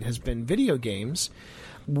of late has been video games.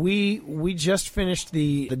 We just finished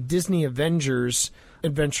the Disney Avengers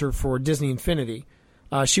adventure for Disney Infinity.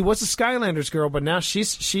 She was a Skylanders girl, but now she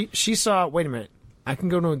saw. Wait a minute, I can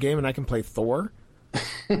go to a game and I can play Thor.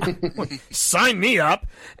 Sign me up.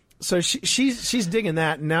 So she's digging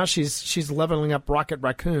that, and now she's leveling up Rocket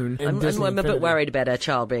Raccoon. In I'm Disney a Infinity. bit worried about our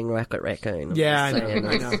child being Rocket Raccoon. I'm Yeah, I just know, saying.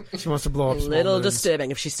 I know. She wants to blow up. A small little moons.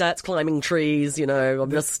 disturbing if she starts climbing trees.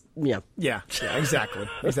 I'm just Yeah, exactly.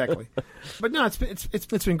 But no,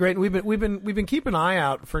 it's been great. We've been keeping an eye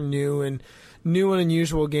out for new and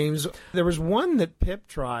unusual games. There was one that Pip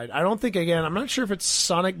tried. I don't think, again, I'm not sure if it's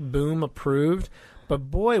Sonic Boom approved,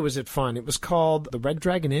 but boy was it fun. It was called the Red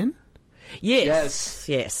Dragon Inn. yes.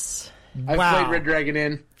 I Wow. played Red Dragon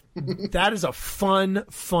Inn. That is a fun.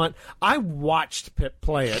 I watched Pip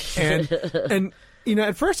play it, and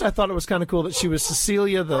at first I thought it was kind of cool that she was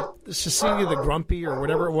Cecilia the Grumpy or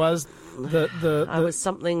whatever it was. It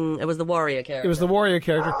was the warrior character. It was the warrior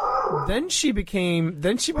character. Then she became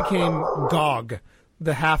Gog,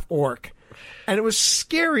 the half orc. And it was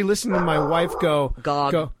scary listening to my wife go,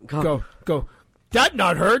 God. go. That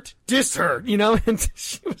not hurt, this hurt, you know? And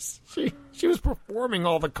she was performing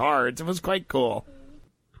all the cards. It was quite cool.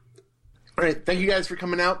 All right, thank you guys for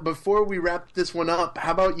coming out. Before we wrap this one up,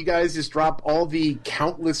 how about you guys just drop all the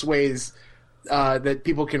countless ways that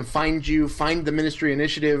people can find you, find the Ministry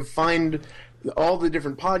Initiative, find all the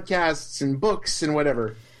different podcasts and books and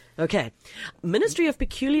whatever. Okay.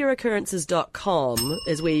 ministryofpeculiaroccurrences.com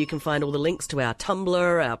is where you can find all the links to our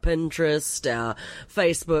Tumblr, our Pinterest, our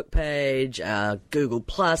Facebook page, our Google+,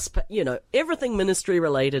 everything ministry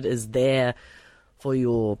related is there for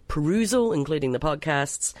your perusal, including the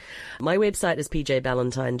podcasts. My website is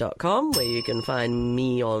pjballantyne.com, where you can find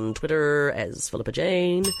me on Twitter as Philippa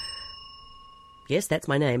Jane. Yes, that's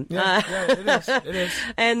my name. Yeah, it is.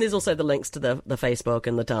 And there's also the links to the Facebook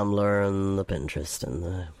and the Tumblr and the Pinterest and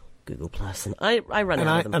the Google Plus, and I run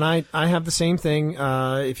out of them. And I have the same thing.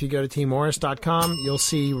 If you go to tmorris.com, you'll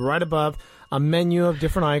see right above a menu of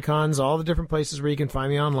different icons, all the different places where you can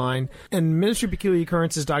find me online. And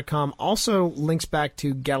ministrypeculiaroccurrences.com also links back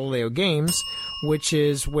to Galileo Games, which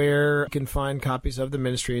is where you can find copies of the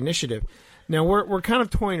Ministry Initiative. Now, we're kind of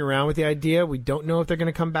toying around with the idea. We don't know if they're going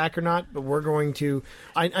to come back or not, but we're going to...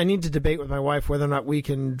 I need to debate with my wife whether or not we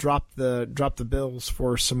can drop the bills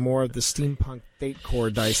for some more of the Steampunk Fate Core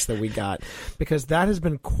dice that we got, because that has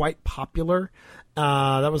been quite popular.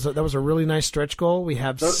 That was a really nice stretch goal. We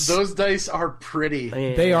have those dice are pretty.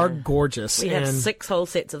 Yeah. They are gorgeous. We have 6 whole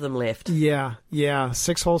sets of them left. Yeah,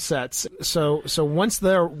 6 whole sets. So once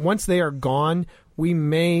they are gone, we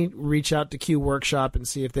may reach out to Q Workshop and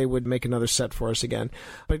see if they would make another set for us again.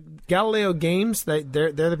 But Galileo Games, they're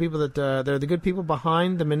the people that they're the good people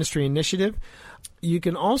behind the Ministry Initiative. You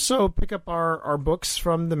can also pick up our books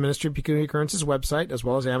from the Ministry of Peculiar Occurrences website, as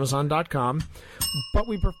well as Amazon.com. But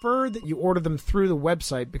we prefer that you order them through the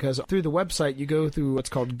website, because through the website you go through what's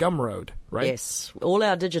called Gumroad, right? Yes. All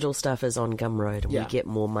our digital stuff is on Gumroad, and we get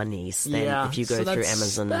more monies than if you go through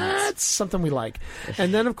Amazon. That's something we like.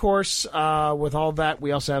 And then, of course, with all that,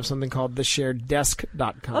 we also have something called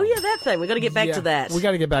theshareddesk.com. Oh, yeah, that thing. We've got to get back to that. We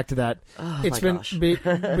got to get back to that. Oh, it's been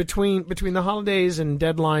between the holidays and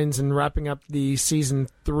deadlines and wrapping up the season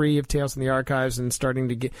 3 of Tales from the Archives and starting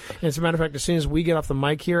to get... And as a matter of fact, as soon as we get off the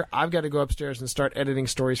mic here, I've got to go upstairs and start editing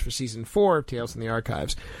stories for season 4 of Tales from the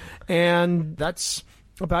Archives. And that's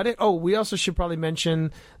about it. Oh, we also should probably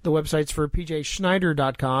mention the websites for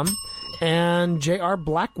pjschneider.com and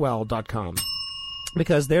jrblackwell.com,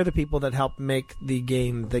 because they're the people that help make the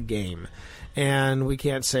game. And we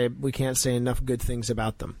can't say enough good things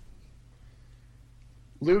about them.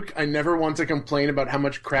 Luke, I never want to complain about how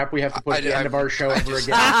much crap we have to put at the end of our show over again.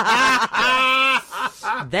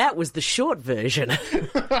 That was the short version.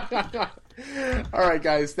 All right,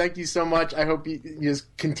 guys, thank you so much. I hope you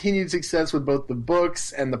just continued success with both the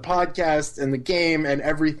books and the podcast and the game and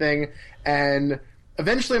everything. And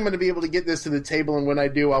eventually I'm going to be able to get this to the table, and when I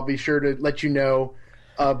do, I'll be sure to let you know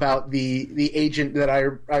about the agent that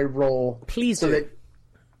I roll. Please so do. That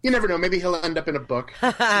you never know. Maybe he'll end up in a book.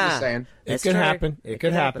 I'm just saying. It could happen. It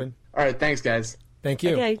could happen. All right, thanks, guys. Thank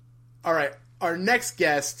you. Okay. All right, our next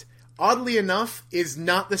guest, oddly enough, is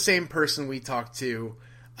not the same person we talked to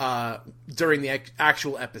during the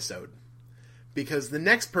actual episode, because the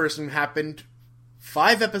next person happened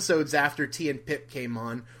 5 episodes after T and Pip came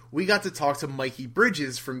on. We got to talk to Mikey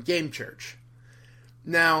Bridges from Game Church.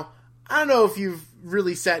 Now, I don't know if you've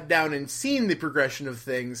really sat down and seen the progression of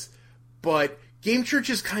things, but Game Church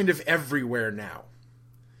is kind of everywhere now.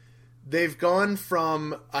 They've gone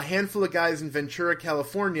from a handful of guys in Ventura,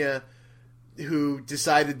 California, who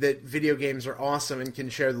decided that video games are awesome and can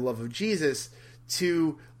share the love of Jesus,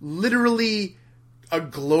 to literally a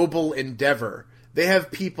global endeavor. They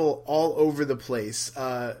have people all over the place.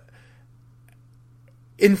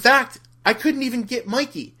 In fact, I couldn't even get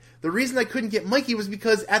Mikey. The reason I couldn't get Mikey was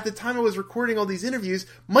because at the time I was recording all these interviews,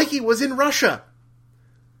 Mikey was in Russia.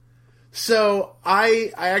 So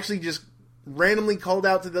I actually just randomly called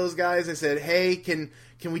out to those guys. I said, hey, can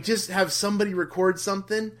we just have somebody record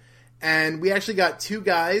something? And we actually got 2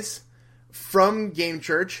 guys from Game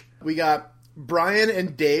Church. We got Brian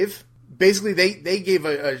and Dave. Basically, they gave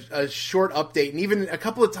a short update. And even a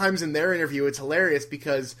couple of times in their interview, it's hilarious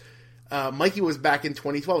because Mikey was back in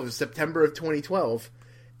 2012. It was September of 2012.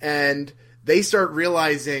 And they start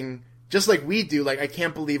realizing, just like we do, like, I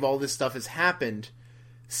can't believe all this stuff has happened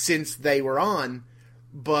since they were on.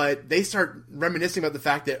 But they start reminiscing about the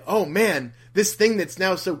fact that, oh man, this thing that's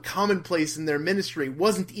now so commonplace in their ministry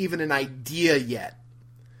wasn't even an idea yet.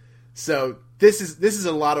 So this is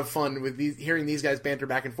a lot of fun with hearing these guys banter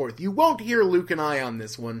back and forth. You won't hear Luke and I on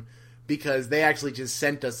this one because they actually just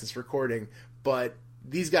sent us this recording. But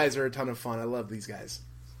these guys are a ton of fun. I love these guys.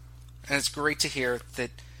 And it's great to hear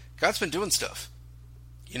that God's been doing stuff.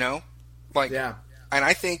 You know? Like, yeah. And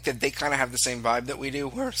I think that they kind of have the same vibe that we do,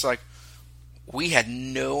 where it's like, we had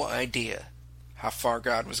no idea how far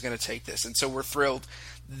God was going to take this. And so we're thrilled.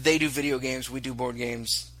 They do video games, we do board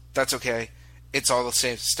games. That's okay. It's all the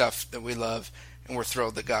same stuff that we love, and we're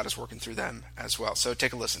thrilled that God is working through them as well. So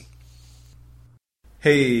take a listen.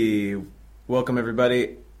 Hey, welcome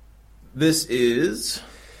everybody.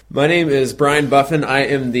 My name is Brian Buffin. I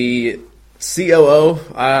am the COO.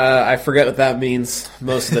 I forget what that means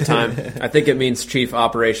most of the time. I think it means Chief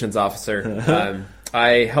Operations Officer. I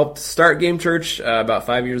helped start Game Church about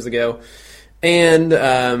 5 years ago. And,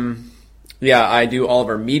 I do all of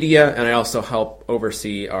our media, and I also help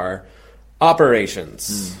oversee our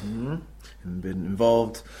operations. Mm-hmm. I've been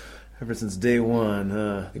involved ever since day one.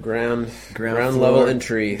 The ground floor, level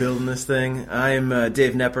entry. Building this thing. I'm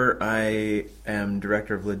Dave Nepper. I am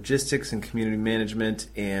Director of Logistics and Community Management,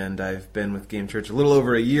 and I've been with Game Church a little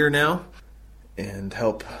over a year now, and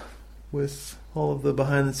help with all of the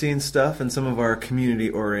behind-the-scenes stuff and some of our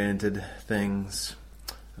community-oriented things.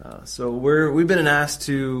 So we've been asked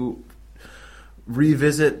to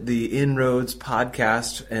revisit the Inroads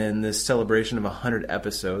podcast and this celebration of 100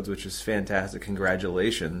 episodes, which is fantastic.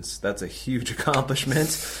 Congratulations. That's a huge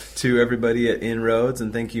accomplishment to everybody at Inroads,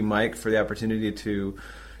 and thank you, Mike, for the opportunity to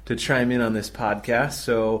chime in on this podcast.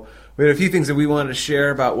 So we had a few things that we wanted to share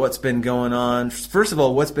about what's been going on. First of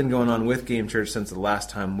all, what's been going on with Game Church since the last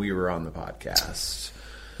time we were on the podcast?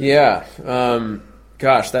 Yeah.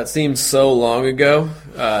 Gosh, that seems so long ago.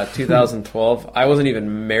 2012. I wasn't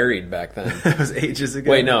even married back then. That was ages ago.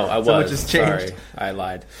 Wait, no, I was. So much has changed. Sorry, I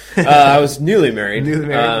lied. I was newly married.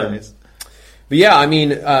 Nice. But yeah, I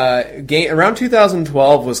mean, around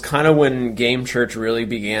 2012 was kind of when Game Church really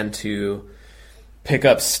began to pick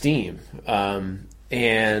up steam.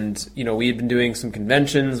 And we had been doing some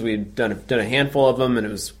conventions. We'd done a handful of them, and it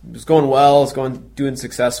was going well. It was doing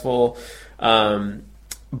successful.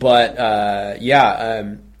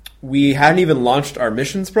 We hadn't even launched our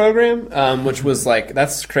missions program, which was like,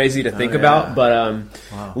 that's crazy to think about. But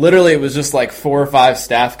wow. Literally, it was just like 4 or 5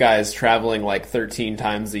 staff guys traveling like 13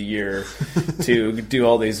 times a year to do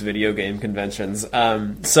all these video game conventions.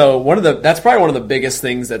 So that's probably one of the biggest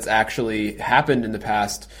things that's actually happened in the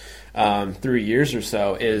past 3 years or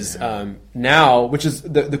so is now, which is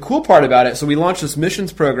the cool part about it. So we launched this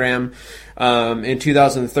missions program in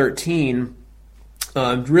 2013.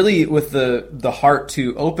 Really with the heart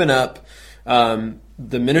to open up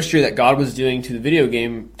the ministry that God was doing to video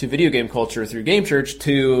game culture through Game Church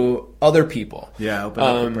to other people. Yeah, open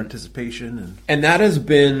up the participation. And that has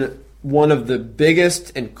been one of the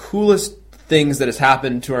biggest and coolest things that has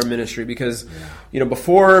happened to our ministry because,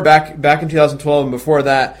 before, back in 2012 and before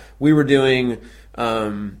that, we were doing,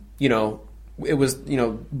 it was,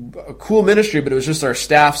 a cool ministry, but it was just our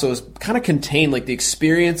staff, so it was kind of contained. Like the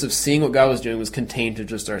experience of seeing what God was doing was contained to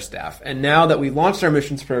just our staff. And now that we launched our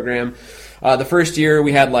missions program, the first year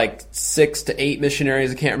we had like 6 to 8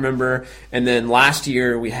 missionaries, I can't remember. And then last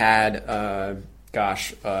year we had, a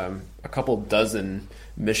couple dozen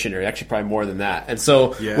missionaries, actually probably more than that. And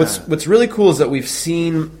so what's really cool is that we've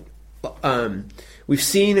seen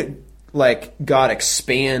like God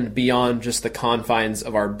expand beyond just the confines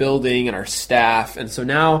of our building and our staff. And so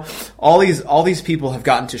now all these people have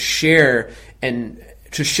gotten to share in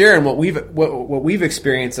what we've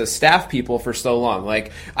experienced as staff people for so long.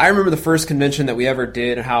 Like I remember the first convention that we ever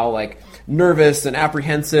did and how like nervous and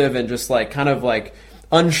apprehensive and just like kind of like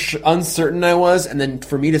uncertain I was. And then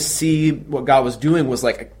for me to see what God was doing was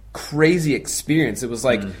like a crazy experience. It was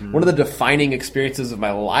like one of the defining experiences of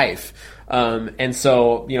my life. And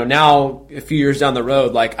so, now a few years down the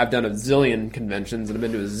road, like I've done a zillion conventions and I've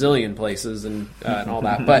been to a zillion places and all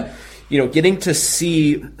that. But, getting to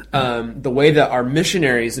see the way that our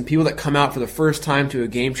missionaries and people that come out for the first time to a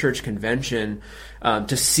Game Church convention,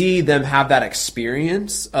 to see them have that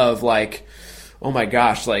experience of like, oh my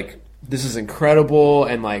gosh, like this is incredible,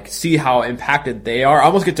 and like see how impacted they are. I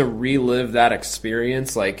almost get to relive that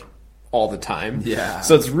experience like all the time. Yeah.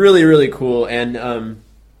 So it's really, really cool. And,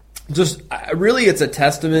 just really, it's a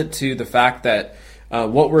testament to the fact that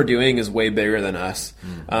what we're doing is way bigger than us,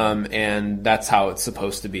 and that's how it's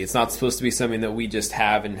supposed to be. It's not supposed to be something that we just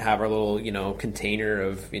have our little, container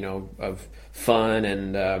of fun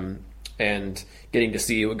and getting to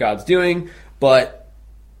see what God's doing. But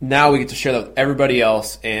now we get to share that with everybody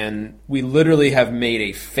else, and we literally have made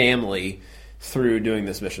a family through doing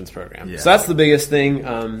this missions program. Yeah. So that's the biggest thing.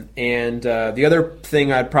 And the other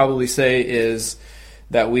thing I'd probably say is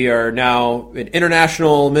that we are now an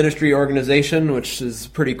international ministry organization, which is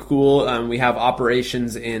pretty cool. We have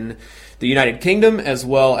operations in the United Kingdom as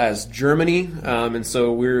well as Germany, and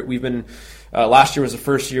so we've been. Last year was the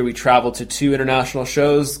first year we traveled to 2 international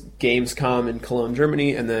shows, Gamescom in Cologne,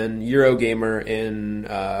 Germany, and then Eurogamer in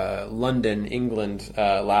London, England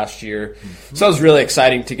last year. Mm-hmm. So it was really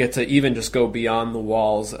exciting to get to even just go beyond the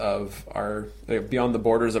walls of beyond the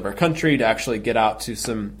borders of our country to actually get out to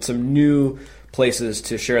some new places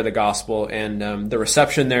to share the gospel. And the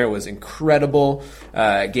reception there was incredible.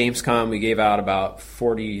 At Gamescom, we gave out about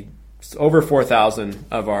over 4,000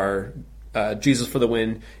 of our Jesus for the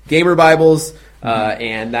Win gamer Bibles,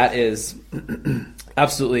 and that is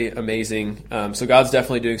absolutely amazing. So God's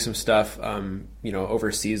definitely doing some stuff,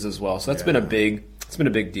 overseas as well. So that's been a big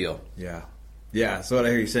deal. Yeah. So what I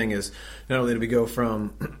hear you saying is not only did we go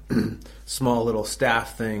from small little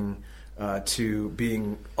staff thing to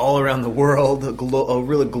being all around the world, a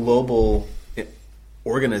really global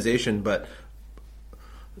organization, but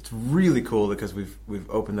it's really cool because we've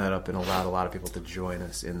opened that up and allowed a lot of people to join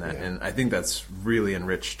us in that, and I think that's really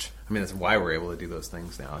enriched. I mean, that's why we're able to do those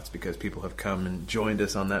things now. It's because people have come and joined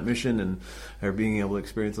us on that mission and are being able to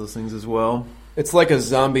experience those things as well. It's like a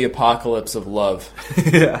zombie apocalypse of love.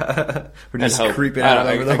 Yeah, we're just creeping out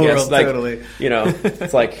over the world. Like, totally.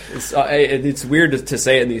 It's like it's weird to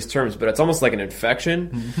say it in these terms, but it's almost like an infection.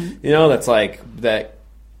 Mm-hmm. That's like that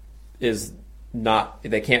is. Not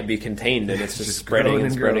they can't be contained, and it's just spreading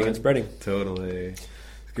and spreading and spreading. Totally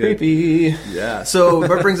creepy. Yeah. So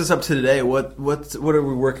what brings us up to today? What are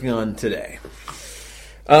we working on today?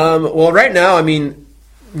 Well, right now, I mean,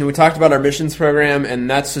 we talked about our missions program, and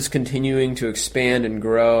that's just continuing to expand and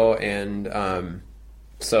grow, and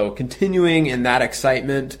so continuing in that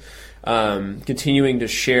excitement, continuing to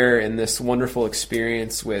share in this wonderful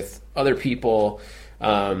experience with other people.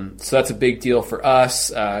 So that's a big deal for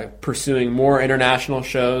us. Pursuing more international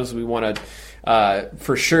shows. We want to,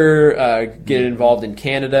 for sure, get involved in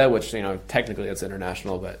Canada, which technically it's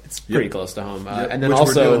international, but it's pretty close to home. And then which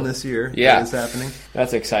also we're doing this year. Yeah, that is happening.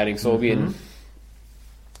 That's exciting. So we'll be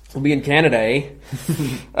in Canada, eh?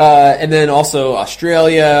 And then also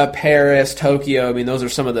Australia, Paris, Tokyo. I mean, those are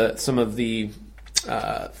some of the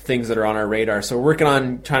things that are on our radar. So we're working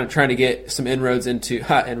on trying to get some inroads into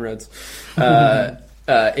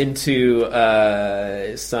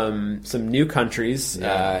some new countries,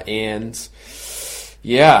 and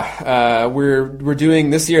we're doing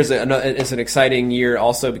this year is an exciting year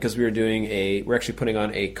also because we're actually putting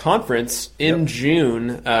on a conference in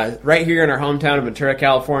June right here in our hometown of Ventura,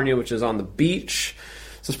 California, which is on the beach.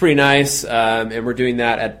 So it's pretty nice, and we're doing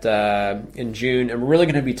that in June, and we're really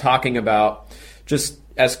going to be talking about just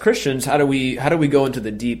as Christians, how do we go into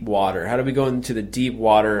the deep water? How do we go into the deep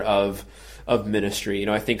water of ministry?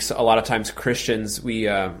 I think a lot of times Christians we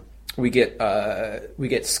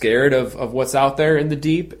get scared of what's out there in the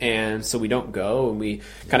deep, and so we don't go, and we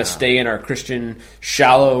kind of stay in our Christian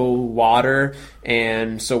shallow water.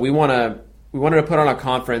 And so we wanted to put on a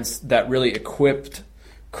conference that really equipped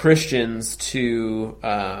Christians to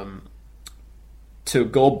go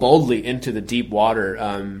boldly into the deep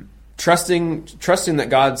water. Trusting that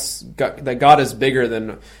God is bigger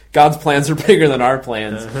than God's plans are bigger than our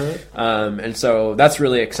plans, and so that's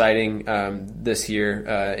really exciting this year.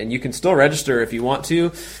 And you can still register if you want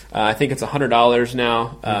to. I think it's $100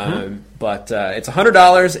 now, but it's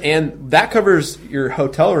 $100, and that covers your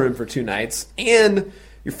hotel room for 2 nights and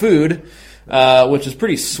your food, which is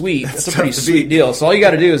pretty sweet. It's a pretty sweet deal. So all you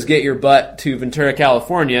got to do is get your butt to Ventura,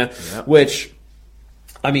 California, which,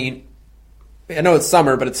 I mean, I know it's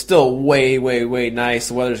summer, but it's still way, way, way nice.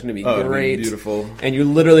 The weather's going to be great. Beautiful. And you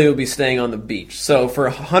literally will be staying on the beach. So for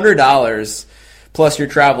 $100 plus your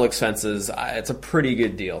travel expenses, it's a pretty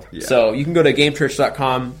good deal. Yeah. So you can go to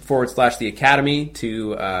gamechurch.com/the academy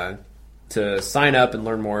to sign up and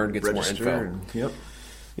learn more and get Register some more info. Yep.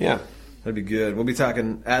 Yeah. That'd be good. We'll be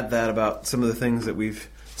talking at that about some of the things that we've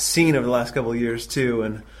seen over the last couple of years, too,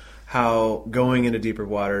 and how going into deeper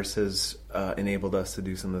waters has enabled us to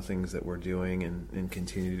do some of the things that we're doing and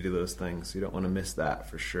continue to do those things. So you don't want to miss that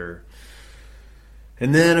for sure.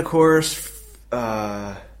 And then, of course,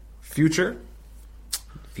 future.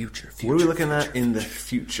 Future. What are we looking at in the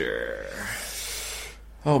future?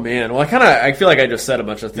 Oh, man. Well, I feel like I just said a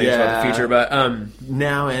bunch of things about the future, but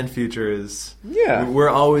now and future is... Yeah. We're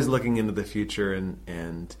always looking into the future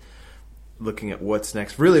and looking at what's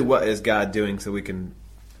next. Really, what is God doing so we can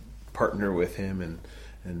partner with Him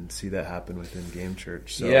and see that happen within Game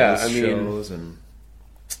Church. So yeah, shows and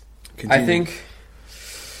I think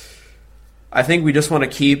I think we just want to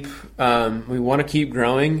keep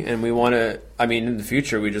growing, and we want to. I mean, in the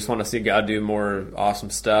future, we just want to see God do more awesome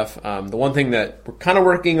stuff. The one thing that we're kind of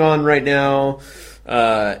working on right now,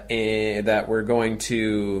 that we're going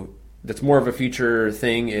to, that's more of a future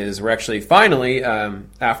thing, is we're actually finally,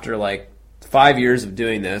 after like 5 years of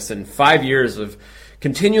doing this and 5 years of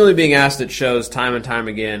continually being asked at shows time and time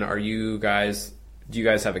again, do you guys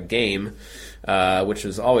have a game? Which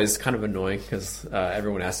is always kind of annoying because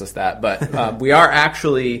everyone asks us that. But we are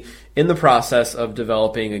actually in the process of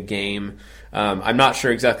developing a game. I'm not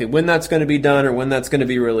sure exactly when that's going to be done or when that's going to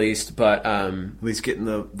be released, but at least getting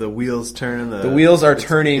the wheels turning. The wheels are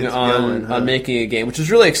turning on making a game, which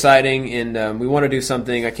is really exciting. And we want to do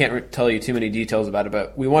something. I can't tell you too many details about it,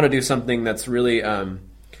 but we want to do something that's really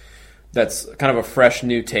that's kind of a fresh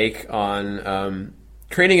new take on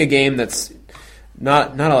creating a game that's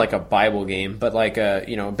not like a Bible game, but like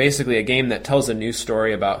basically a game that tells a new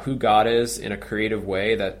story about who God is in a creative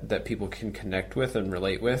way that people can connect with and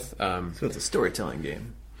relate with. So it's a storytelling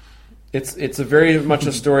game. It's a very much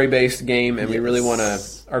a story based game, and we really want to.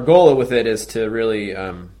 Our goal with it is to really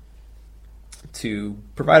to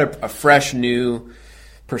provide a fresh new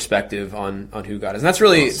perspective on who God is, and that's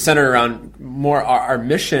really centered around more our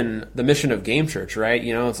mission, the mission of Game Church, right?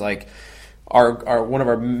 It's like. Our one of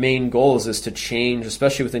our main goals is to change,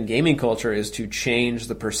 especially within gaming culture, is to change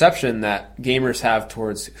the perception that gamers have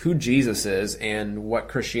towards who Jesus is and what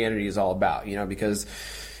Christianity is all about. Because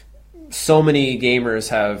so many gamers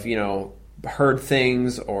have heard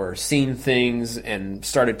things or seen things and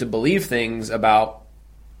started to believe things about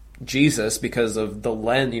Jesus because of the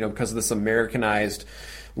lens, because of this Americanized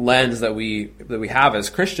lens that we have as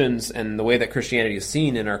Christians and the way that Christianity is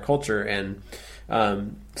seen in our culture. And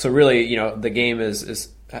so really, the game is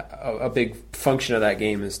a big function of that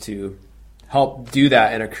game is to help do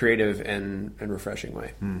that in a creative and refreshing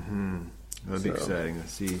way. Mm-hmm. That'll be exciting to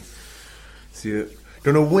see it.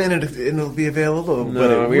 Don't know when it'll be available, but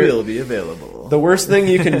it will be available. The worst thing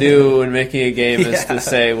you can do in making a game is to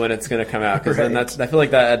say when it's going to come out, because then I feel like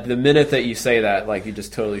that at the minute that you say that, like you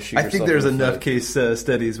just totally shoot yourself. I think there's enough case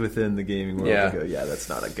studies within the gaming world to go, that's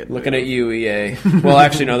not a good Looking at you, EA. Well,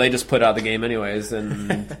 actually, no, they just put out the game anyways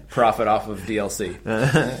and profit off of DLC.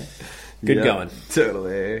 Good going.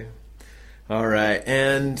 Totally. All right,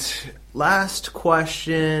 and last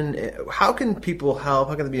question, how can people help?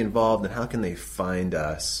 How can they be involved, and how can they find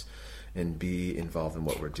us and be involved in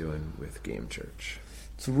what we're doing with Game Church?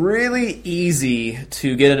 It's really easy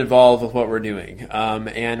to get involved with what we're doing.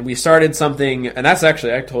 And we started something, and that's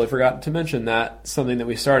actually, I totally forgot to mention that, something that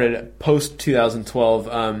we started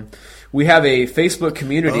post-2012. We have a Facebook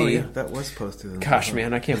community. Oh, yeah, that was post-2012. Gosh,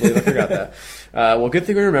 man, I can't believe I forgot that. Well, good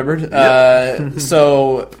thing we remembered.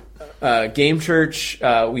 So... Game Church,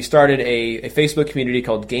 we started a Facebook community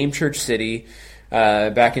called Game Church City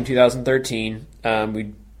back in 2013.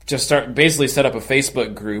 We just basically set up a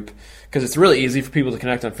Facebook group because it's really easy for people to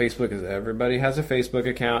connect on Facebook because everybody has a Facebook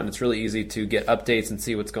account, and it's really easy to get updates and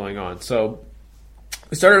see what's going on. So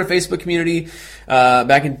we started a Facebook community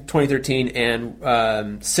back in 2013,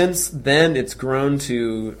 and since then it's grown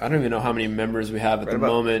to, I don't even know how many members we have at the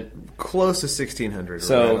moment. Close to 1,600.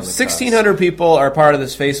 So 1,600 people are part of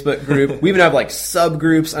this Facebook group. We even have like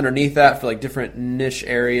subgroups underneath that for like different niche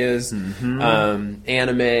areas. Mm-hmm.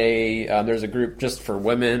 Anime. There's a group just for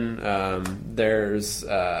women. There's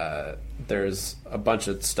a bunch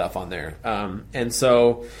of stuff on there. And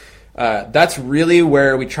so that's really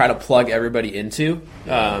where we try to plug everybody into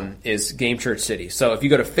is Game Church City. So if you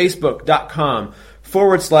go to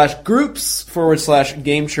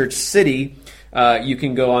facebook.com/groups/Game Church City, you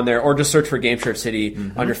can go on there, or just search for Game Church City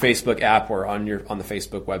on your Facebook app or on the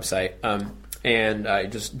Facebook website,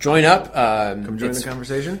 and just join up. Come join the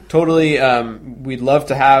conversation. Totally, we'd love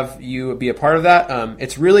to have you be a part of that.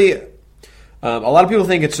 It's really a lot of people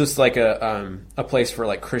think it's just like a place for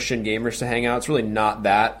like Christian gamers to hang out. It's really not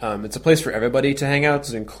that. It's a place for everybody to hang out.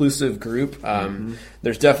 It's an inclusive group.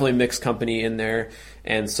 There's definitely mixed company in there.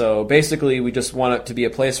 And so basically we just want it to be a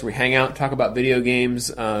place where we hang out, talk about video games,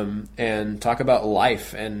 and talk about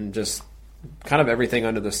life and just kind of everything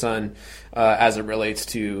under the sun as it relates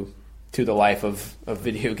to the life of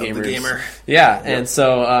video gamers. Of the gamer. Yeah, yep. And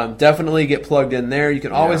so definitely get plugged in there. You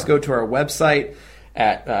can always go to our website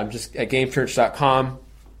at just at gamechurch.com.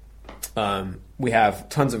 We have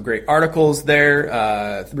tons of great articles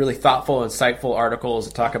there, really thoughtful, insightful articles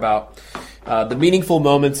that talk about the meaningful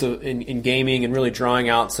moments in gaming and really drawing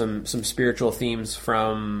out some spiritual themes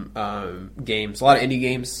from games. A lot of indie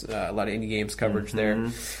games coverage there.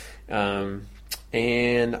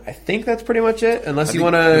 And I think that's pretty much it. Unless I you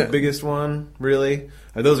think want to... the biggest one, really.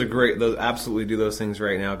 Those are great. Those absolutely do those things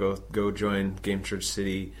right now. Go join Game Church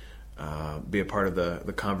City. Be a part of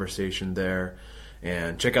the conversation there.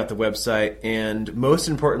 And check out the website. And most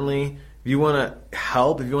importantly, if you want to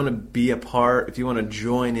help, if you want to be a part, if you want to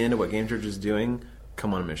join into what Game Church is doing,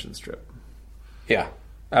 come on a missions trip. Yeah,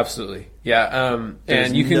 absolutely. Yeah, There's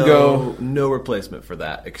and you can go... No replacement for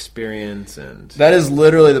that experience. And That is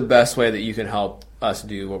literally the best way that you can help us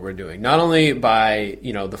do what we're doing. Not only by,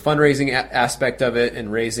 the fundraising aspect of it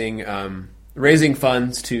and raising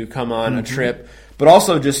funds to come on a trip, but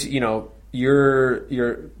also just,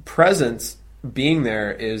 your presence being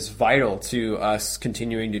there is vital to us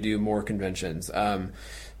continuing to do more conventions.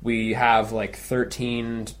 We have like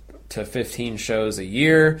 13 to 15 shows a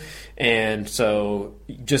year, and so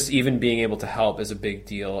just even being able to help is a big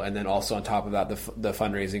deal. And then also on top of that, the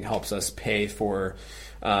fundraising helps us pay for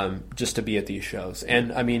just to be at these shows.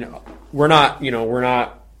 And I mean, we're not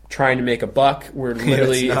trying to make a buck. We're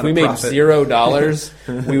literally, if we made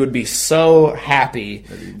 $0, we would be so happy.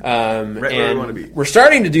 Right where we want to be. We're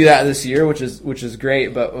starting to do that this year, which is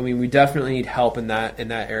great. But I mean, we definitely need help in that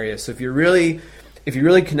area. So if you really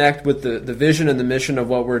connect with the vision and the mission of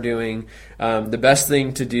what we're doing, the best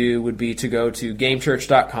thing to do would be to go to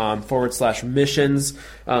gamechurch.com/missions.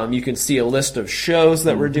 You can see a list of shows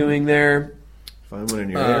that we're doing there. Find one in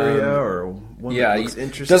your area or one that looks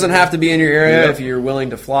interesting. It doesn't have to be in your area if you're willing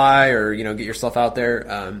to fly or get yourself out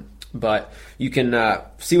there. But you can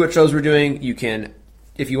see what shows we're doing. You can,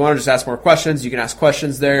 if you want to just ask more questions, you can ask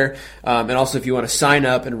questions there. And also, if you want to sign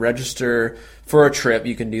up and register for a trip,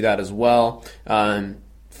 you can do that as well.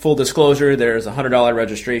 Full disclosure, there's a $100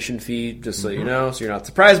 registration fee, just so you know, so you're not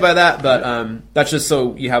surprised by that. But that's just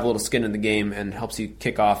so you have a little skin in the game and helps you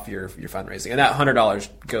kick off your fundraising. And that $100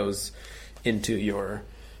 goes into your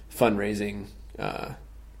fundraising,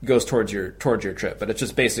 goes towards your trip, but it's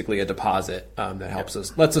just basically a deposit that helps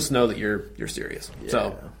us, lets us know that you're serious. Yeah.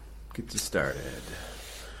 So get you started.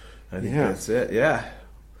 I think that's it. Yeah.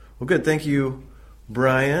 Well, good. Thank you,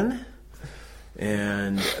 Brian,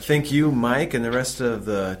 and thank you, Mike, and the rest of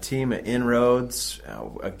the team at Inroads.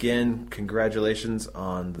 Again, congratulations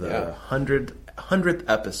on the 100th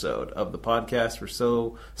episode of the podcast. We're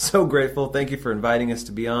so grateful. Thank you for inviting us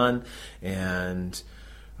to be on, and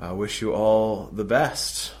wish you all the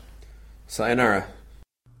best. Sayonara.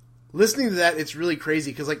 Listening to that, it's really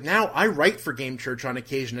crazy because now I write for Game Church on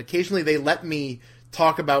occasion. Occasionally they let me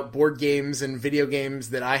talk about board games and video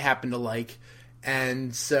games that I happen to like,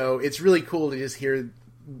 and so it's really cool to just hear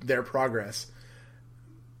their progress.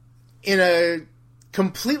 In a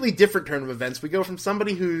completely different turn of events, we go from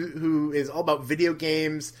somebody who is all about video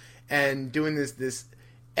games and doing this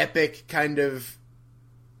epic kind of,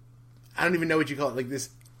 I don't even know what you call it, like this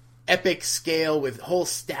epic scale with whole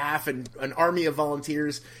staff and an army of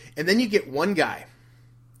volunteers, and then you get one guy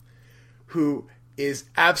who is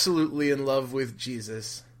absolutely in love with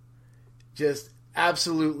Jesus, just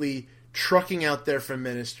absolutely trucking out there for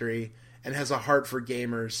ministry and has a heart for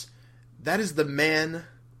gamers. That is the man,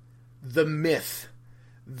 the myth,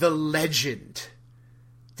 the legend,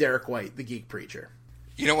 Derek White, the Geek Preacher.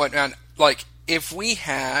 You know what, man? Like, if we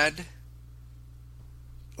had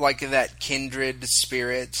like that kindred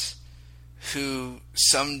spirit who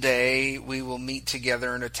someday we will meet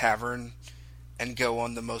together in a tavern and go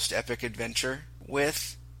on the most epic adventure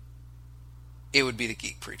with, it would be the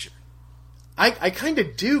Geek Preacher. I kind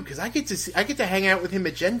of do, because I get to hang out with him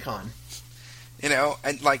at Gen Con.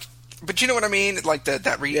 And like, but you know what I mean? Like that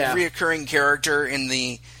reoccurring character in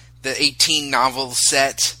the 18 novel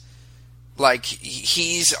set, like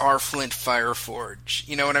he's our Flint Fireforge.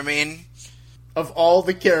 You know what I mean? Of all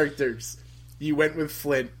the characters, you went with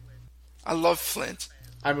Flint. I love Flint.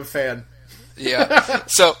 I'm a fan. Yeah.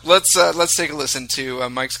 So let's take a listen to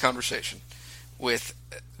Mike's conversation with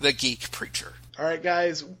the Geek Preacher. All right,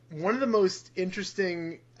 guys. One of the most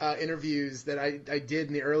interesting interviews that I did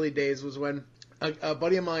in the early days was when a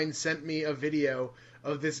buddy of mine sent me a video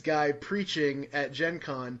of this guy preaching at Gen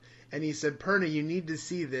Con, and he said, "Perna, you need to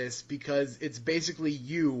see this because it's basically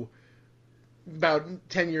you about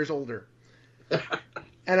 10 years older."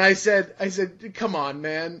 And I said, "Come on,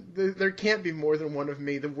 man. There can't be more than one of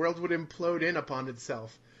me. The world would implode in upon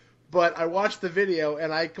itself." But I watched the video,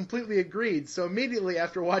 and I completely agreed. So immediately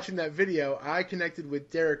after watching that video, I connected with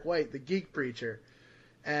Derek White, the Geek Preacher.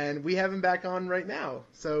 And we have him back on right now.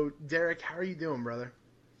 So, Derek, how are you doing, brother?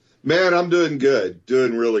 Man, I'm doing good.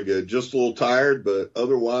 Doing really good. Just a little tired, but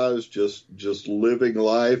otherwise just living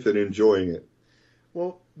life and enjoying it.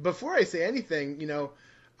 Well, before I say anything,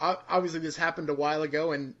 obviously this happened a while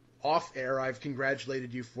ago, and off air, I've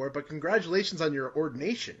congratulated you for it, but congratulations on your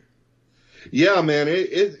ordination. Yeah, man,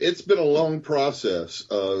 it's been a long process.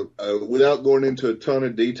 Without going into a ton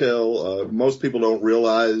of detail, most people don't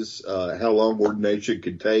realize how long ordination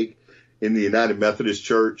can take in the United Methodist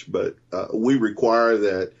Church, but we require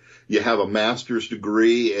that you have a master's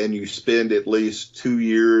degree and you spend at least 2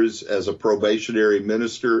 years as a probationary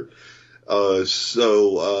minister.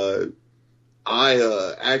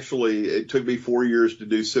 Actually, it took me 4 years to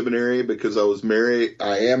do seminary because I was married.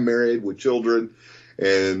 I am married with children.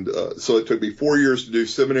 And so it took me 4 years to do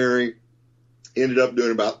seminary, ended up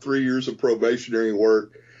doing about 3 years of probationary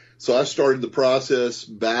work. So I started the process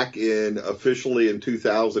back officially in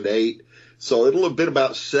 2008. So it'll have been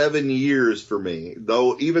about 7 years for me,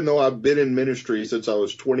 even though I've been in ministry since I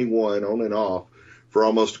was 21 on and off for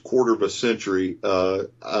almost a quarter of a century.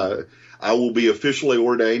 I will be officially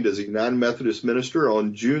ordained as a United Methodist minister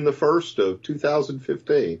on June the 1st of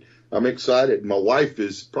 2015. I'm excited. My wife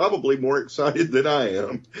is probably more excited than I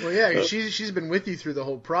am. Well, yeah, she's been with you through the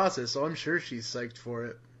whole process, so I'm sure she's psyched for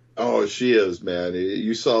it. Oh, she is, man.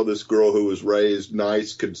 You saw this girl who was raised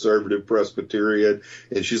nice, conservative Presbyterian,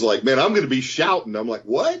 and she's like, man, I'm going to be shouting. I'm like,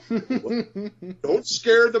 what? Don't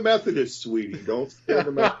scare the Methodists, sweetie. Don't scare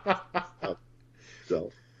the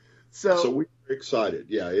Methodists. So we're excited.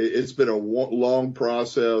 Yeah, it's been a long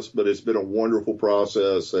process, but it's been a wonderful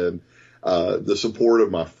process, and the support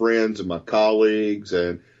of my friends and my colleagues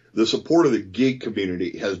and the support of the geek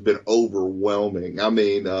community has been overwhelming. I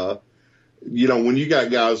mean, when you got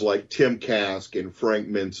guys like Tim Kask and Frank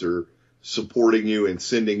Mincer supporting you and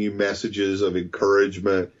sending you messages of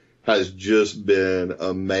encouragement has just been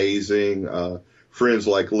amazing. Friends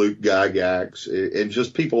like Luke Gygax and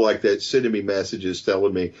just people like that sending me messages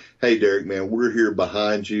telling me, hey, Derek, man, we're here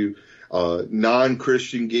behind you.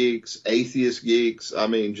 Non-Christian geeks, atheist geeks. I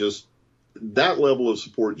mean, just that level of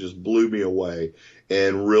support just blew me away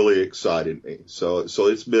and really excited me. So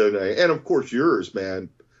it's been and of course yours, man,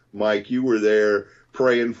 Mike, you were there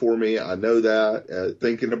praying for me. I know that,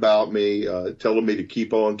 thinking about me, telling me to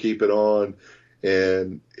keep on, keep it on.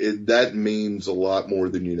 And that means a lot more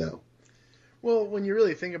than you know. Well, when you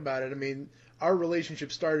really think about it, I mean, our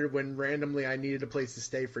relationship started when randomly I needed a place to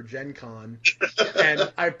stay for Gen Con,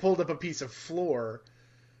 and I pulled up a piece of floor.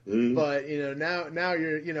 Mm. But now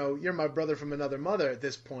you're my brother from another mother at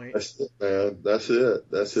this point. That's it, man. That's it.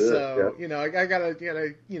 So yeah. I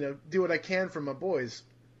gotta do what I can for my boys.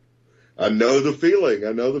 I know the feeling.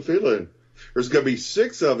 There's gonna be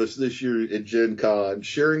 6 of us this year at Gen Con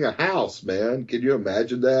sharing a house, man. Can you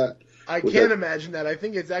imagine that? I can't imagine that. I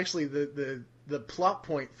think it's actually the plot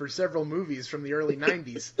point for several movies from the early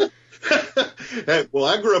 90s. Hey, well,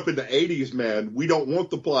 I grew up in the 80s, man. We don't want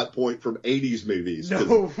the plot point from 80s movies.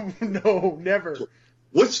 No, never.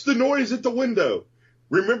 What's the noise at the window?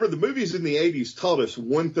 Remember, the movies in the 80s taught us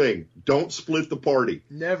one thing. Don't split the party.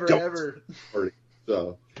 Never, ever. Party.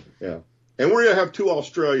 So, yeah. And we're going to have 2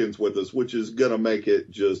 Australians with us, which is going to make it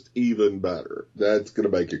just even better. That's going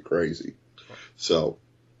to make it crazy. So...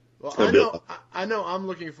 Well, I know I'm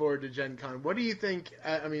looking forward to Gen Con. What do you think?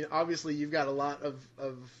 I mean, obviously you've got a lot of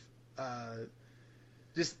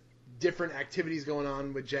just different activities going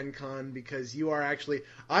on with Gen Con because you are actually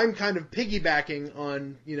 – I'm kind of piggybacking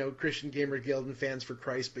on, Christian Gamer Guild and Fans for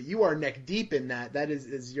Christ, but you are neck deep in that. That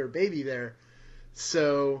is your baby there.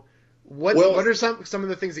 So what are some of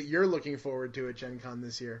the things that you're looking forward to at Gen Con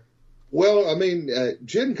this year? Well, I mean,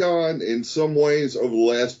 Gen Con in some ways over the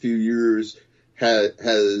last few years –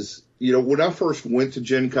 has when I first went to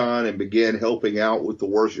Gen Con and began helping out with the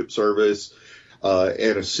worship service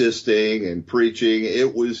and assisting and preaching,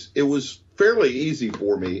 it was fairly easy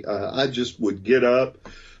for me. I just would get up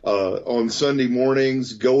on Sunday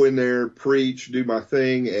mornings, go in there, preach, do my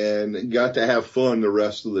thing, and got to have fun the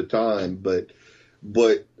rest of the time. But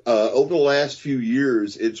over the last few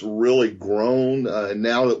years, it's really grown.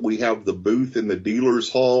 Now that we have the booth in the dealer's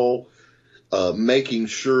hall, making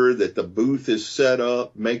sure that the booth is set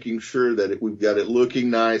up, making sure that we've got it looking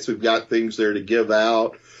nice, we've got things there to give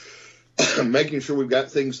out, making sure we've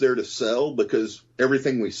got things there to sell because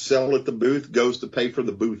everything we sell at the booth goes to pay for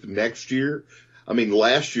the booth next year. I mean,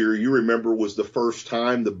 last year, you remember, was the first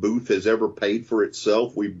time the booth has ever paid for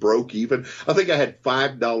itself. We broke even. I think I had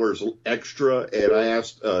 $5 extra, and I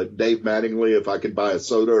asked Dave Mattingly if I could buy a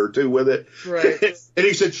soda or 2 with it. Right. And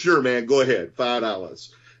he said, sure, man, go ahead, $5.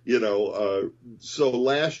 So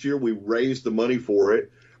last year we raised the money for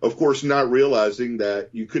it, of course, not realizing that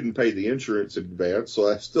you couldn't pay the insurance in advance.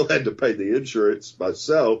 So I still had to pay the insurance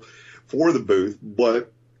myself for the booth.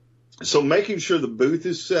 But so making sure the booth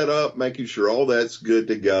is set up, making sure all that's good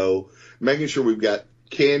to go, making sure we've got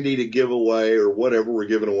candy to give away or whatever we're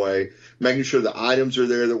giving away, making sure the items are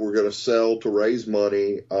there that we're going to sell to raise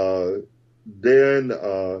money. Then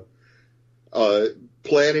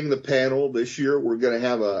planning the panel this year. We're going to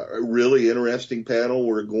have a really interesting panel.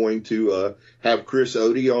 We're going to have Chris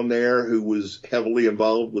Odie on there, who was heavily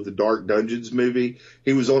involved with the Dark Dungeons movie.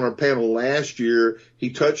 He was on our panel last year. He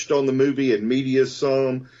touched on the movie and media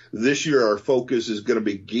some. This year our focus is going to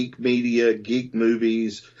be geek media, geek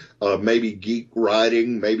movies, maybe geek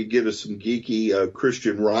writing, maybe get us some geeky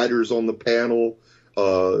Christian writers on the panel.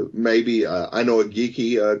 Maybe I know a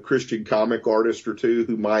geeky Christian comic artist or two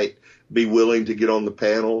who might be willing to get on the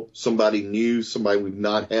panel, somebody new, somebody we've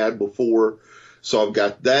not had before. So I've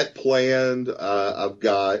got that planned. I've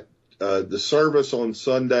got the service on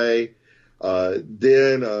Sunday.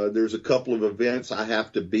 Then there's a couple of events I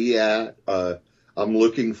have to be at. I'm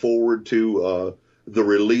looking forward to the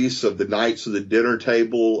release of the Knights of the Dinner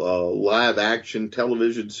Table live action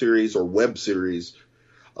television series or web series.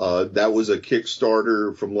 That was a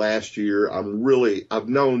Kickstarter from last year. I've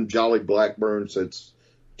known Jolly Blackburn since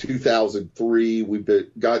 2003. We've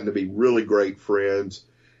gotten to be really great friends.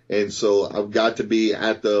 And so I've got to be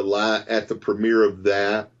at the premiere of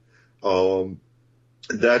that.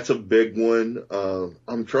 That's a big one.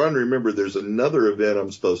 I'm trying to remember. There's another event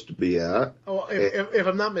I'm supposed to be at. Oh, if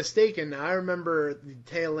I'm not mistaken, I remember the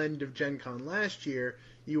tail end of Gen Con last year,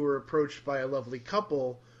 you were approached by a lovely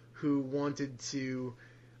couple who wanted to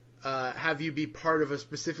have you be part of a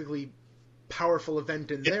specifically powerful event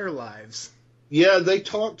in their lives. Yeah, they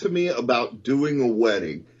talked to me about doing a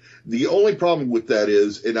wedding. The only problem with that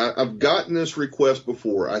is, and I've gotten this request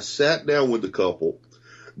before, I sat down with the couple,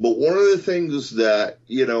 but one of the things that,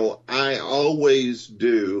 I always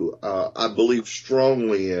do, I believe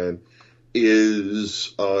strongly in,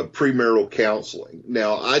 is premarital counseling.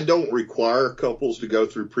 Now, I don't require couples to go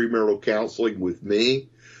through premarital counseling with me,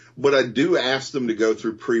 but I do ask them to go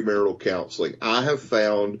through premarital counseling. I have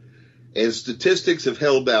found, and statistics have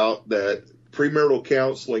held out, that premarital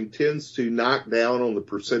counseling tends to knock down on the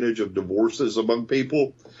percentage of divorces among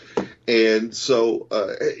people. And so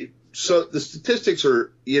the statistics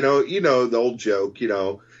are, the old joke,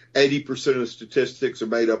 80% of statistics are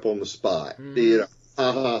made up on the spot.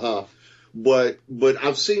 But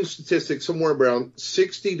I've seen statistics somewhere around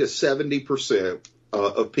 60 to 70%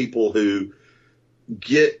 of people who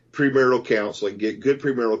get premarital counseling, get good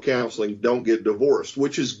premarital counseling, don't get divorced,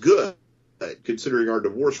 which is good, considering our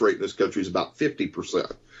divorce rate in this country is about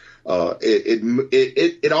 50%.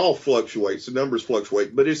 It all fluctuates. The numbers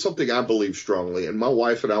fluctuate, but it's something I believe strongly. And my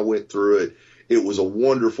wife and I went through it. It was a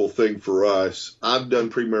wonderful thing for us. I've done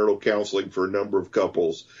premarital counseling for a number of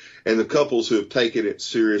couples, and the couples who have taken it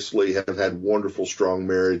seriously have had wonderful, strong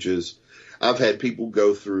marriages. I've had people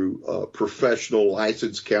go through professional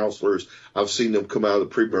licensed counselors. I've seen them come out of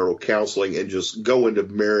the premarital counseling and just go into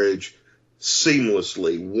marriage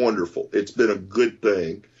seamlessly. Wonderful. It's been a good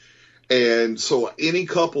thing. And so any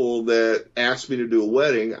couple that asked me to do a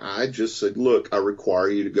wedding, I just said, look, I require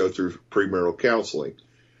you to go through premarital counseling.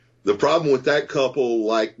 The problem with that couple,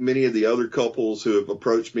 like many of the other couples who have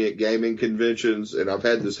approached me at gaming conventions, and I've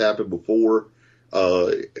had this happen before,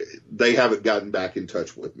 they haven't gotten back in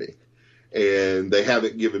touch with me. And they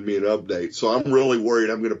haven't given me an update. So I'm really worried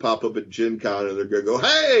I'm going to pop up at Gen Con and they're going to go,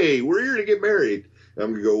 hey, we're here to get married. And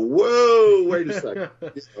I'm going to go, whoa, wait a second.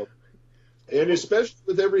 And especially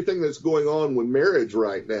with everything that's going on with marriage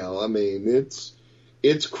right now, I mean,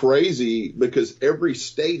 it's crazy because every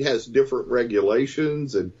state has different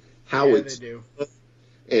regulations and how it's done.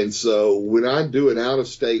 And so when I do an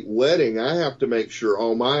out-of-state wedding, I have to make sure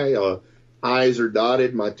all my I's are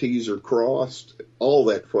dotted, my T's are crossed, all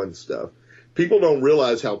that fun stuff. People don't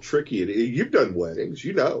realize how tricky it is. You've done weddings,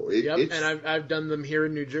 Yep, and I've done them here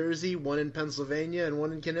in New Jersey, one in Pennsylvania, and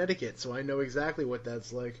one in Connecticut, so I know exactly what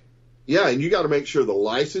that's like. Yeah, and you got to make sure the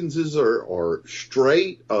licenses are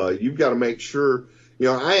straight. You've got to make sure,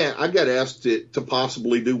 I got asked to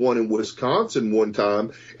possibly do one in Wisconsin one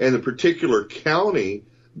time, and the particular county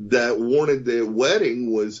that wanted the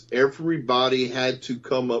wedding was everybody had to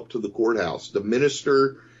come up to the courthouse, the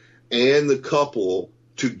minister and the couple,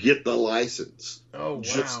 to get the license. Oh, wow.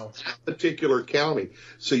 Just that particular county.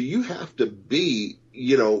 So you have to be,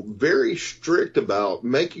 very strict about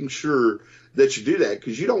making sure that you do that,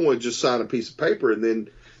 because you don't want to just sign a piece of paper and then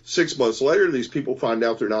 6 months later these people find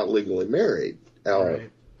out they're not legally married,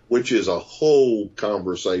 right. Which is a whole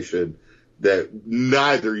conversation that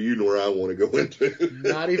neither you nor I want to go into.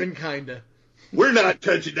 Not even kinda. We're not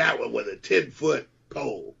touching that one with a 10-foot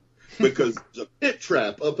pole because there's a pit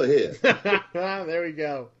trap up ahead. There we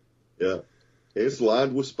go. Yeah. It's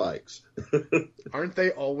lined with spikes. Aren't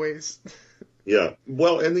they always? Yeah.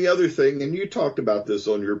 Well, and the other thing, and you talked about this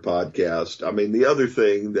on your podcast, I mean, the other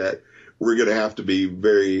thing that we're going to have to be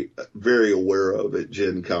very, very aware of at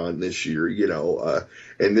Gen Con this year,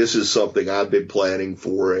 and this is something I've been planning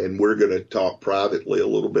for, and we're going to talk privately a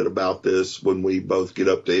little bit about this when we both get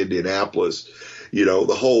up to Indianapolis.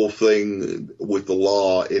 The whole thing with the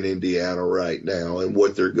law in Indiana right now and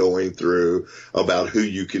what they're going through about who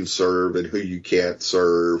you can serve and who you can't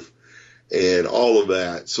serve and all of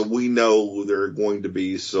that. So we know there are going to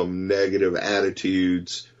be some negative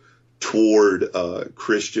attitudes toward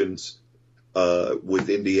Christians with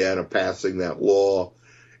Indiana passing that law.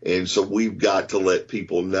 And so we've got to let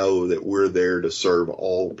people know that we're there to serve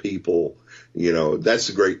all people. That's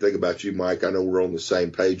the great thing about you, Mike. I know we're on the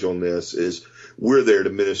same page on this, is we're there to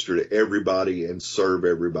minister to everybody and serve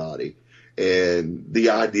everybody. And the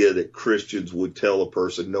idea that Christians would tell a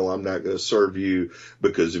person, no, I'm not going to serve you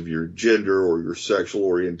because of your gender or your sexual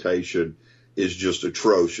orientation is just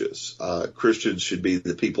atrocious. Christians should be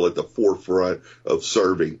the people at the forefront of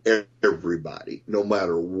serving everybody, no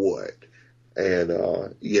matter what. And,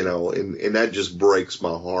 and that just breaks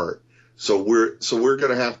my heart. So we're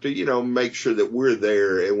going to have to, make sure that we're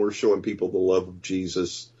there and we're showing people the love of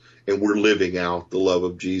Jesus, and we're living out the love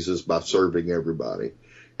of Jesus by serving everybody.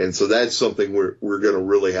 And so that's something we're going to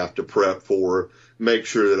really have to prep for, make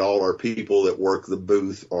sure that all our people that work the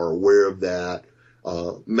booth are aware of that,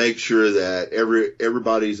 make sure that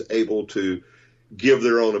everybody's able to give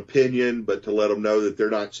their own opinion, but to let them know that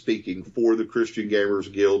they're not speaking for the Christian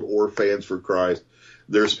Gamers Guild or Fans for Christ.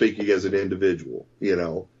 They're speaking as an individual,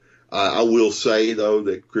 I will say, though,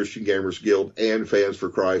 that Christian Gamers Guild and Fans for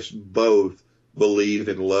Christ both believe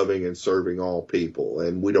in loving and serving all people,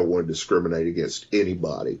 and we don't want to discriminate against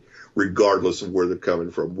anybody, regardless of where they're coming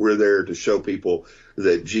from. We're there to show people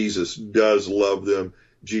that Jesus does love them,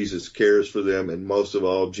 Jesus cares for them, and most of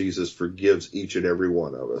all, Jesus forgives each and every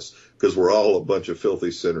one of us, because we're all a bunch of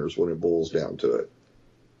filthy sinners when it boils down to it.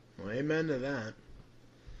 Well, amen to that.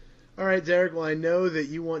 All right, Derek, well, I know that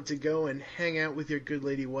you want to go and hang out with your good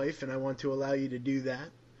lady wife, and I want to allow you to do that.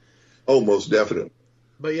 Oh, most definitely.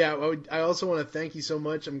 But yeah, I also want to thank you so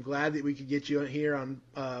much. I'm glad that we could get you here on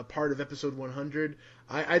part of episode 100.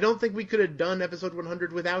 I don't think we could have done episode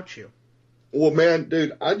 100 without you. Well, man,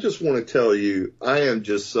 dude, I just want to tell you, I am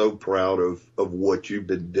just so proud of what you've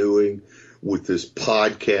been doing with this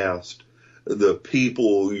podcast, the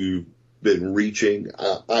people you've been reaching.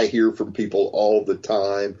 I hear from people all the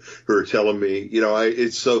time who are telling me,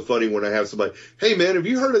 it's so funny when I have somebody, hey, man, have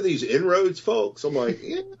you heard of these Inroads folks? I'm like,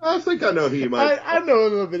 yeah, I think I know who you might. I know a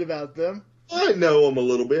little bit about them. I know them a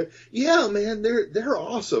little bit. Yeah, man, they're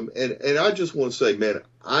awesome. And I just want to say, man,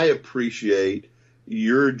 I appreciate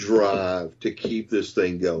your drive to keep this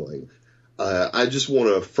thing going. I just want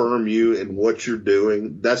to affirm you in what you're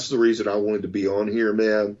doing. That's the reason I wanted to be on here,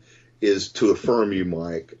 man, is to affirm you,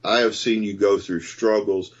 Mike. I have seen you go through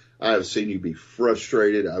struggles. I have seen you be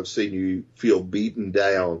frustrated. I've seen you feel beaten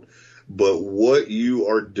down. But what you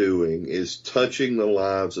are doing is touching the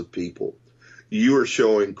lives of people. You are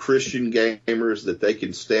showing Christian gamers that they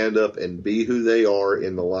can stand up and be who they are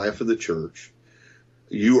in the life of the church.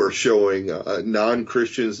 You are showing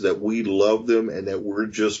non-Christians that we love them and that we're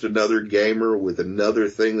just another gamer with another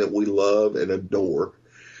thing that we love and adore.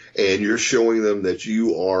 And you're showing them that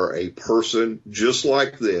you are a person just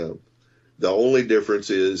like them. The only difference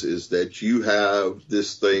is that you have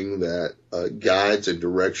this thing that guides and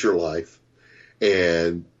directs your life,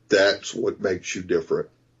 and that's what makes you different.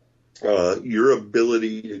 Your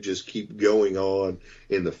ability to just keep going on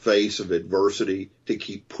in the face of adversity, to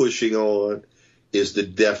keep pushing on, is the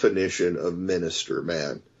definition of minister,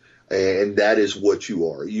 man. And that is what you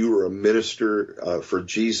are. You are a minister for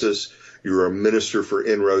Jesus. You're a minister for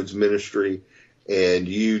Inroads Ministry, and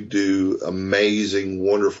you do amazing,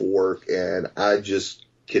 wonderful work. And I just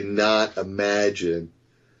cannot imagine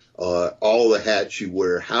all the hats you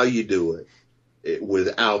wear, how you do it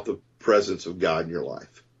without the presence of God in your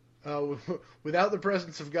life. Without the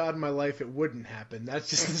presence of God in my life, it wouldn't happen. That's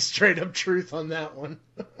just the straight up truth on that one.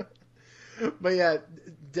 But yeah,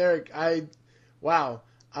 Derek, thank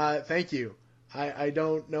you. I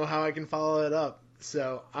don't know how I can follow it up.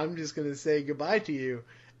 So I'm just going to say goodbye to you,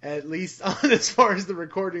 at least on as far as the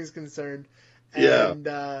recording is concerned. And,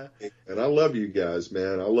 and I love you guys,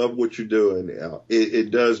 man. I love what you're doing.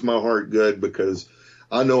 It does my heart good because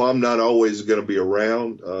I know I'm not always going to be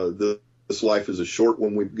around. This life is a short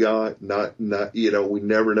one we've got. Not we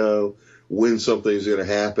never know when something's going to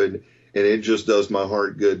happen. And it just does my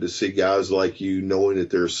heart good to see guys like you knowing that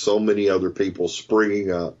there's so many other people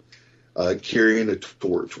springing up, carrying the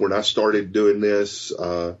torch. When I started doing this,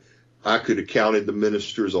 I could have counted the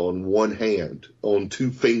ministers on one hand, on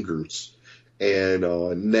two fingers. And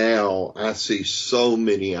now I see so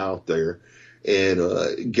many out there.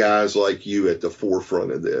 And guys like you at the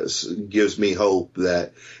forefront of this gives me hope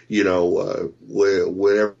that,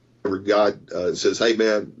 whenever God says, hey,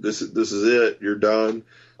 man, this is it, you're done.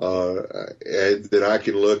 And then I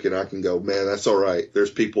can look and I can go, man, that's all right.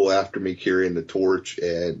 There's people after me carrying the torch,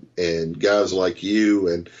 and guys like you,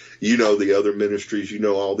 and the other ministries,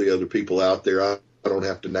 all the other people out there. I don't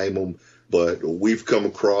have to name them, but we've come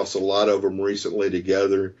across a lot of them recently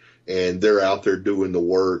together, and they're out there doing the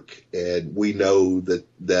work. And we know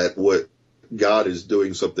that what God is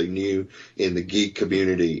doing something new in the geek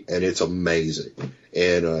community, and it's amazing.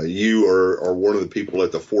 And you are one of the people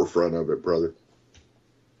at the forefront of it, brother.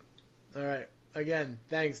 All right. Again,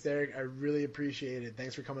 thanks, Derek. I really appreciate it.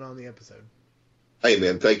 Thanks for coming on the episode. Hey,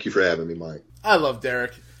 man, thank you for having me, Mike. I love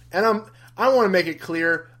Derek. And I want to make it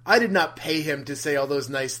clear, I did not pay him to say all those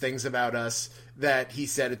nice things about us that he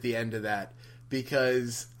said at the end of that.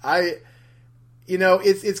 Because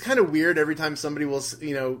it's kind of weird every time somebody will,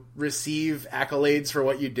 receive accolades for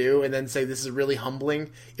what you do and then say this is really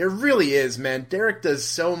humbling. It really is, man. Derek does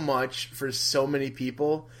so much for so many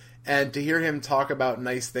people. And to hear him talk about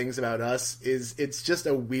nice things about us it's just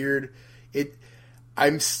a weird,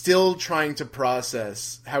 I'm still trying to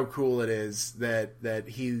process how cool it is that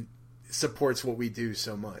he supports what we do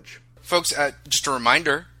so much. Folks, just a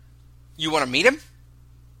reminder, you want to meet him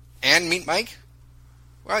and meet Mike?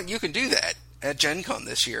 Well, you can do that at Gen Con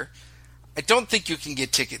this year. I don't think you can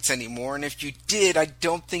get tickets anymore, and if you did, I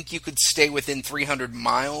don't think you could stay within 300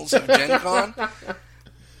 miles of Gen Con.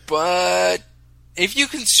 But if you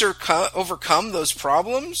can overcome those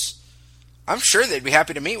problems, I'm sure they'd be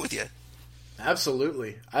happy to meet with you.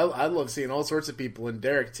 Absolutely. I love seeing all sorts of people, and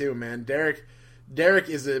Derek too, man. Derek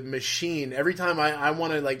is a machine. Every time I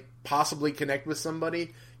want to possibly connect with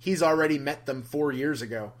somebody, he's already met them 4 years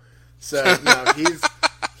ago. So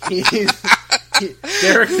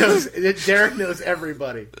Derek knows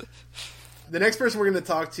everybody. The next person we're going to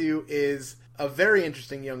talk to is a very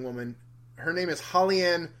interesting young woman. Her name is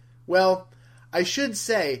Holly-Ann. Well, I should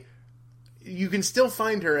say, you can still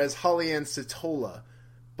find her as Holly-Ann Satola,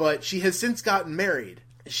 but she has since gotten married.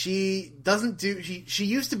 She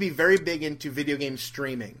used to be very big into video game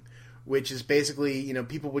streaming, which is basically,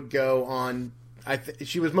 people would go on,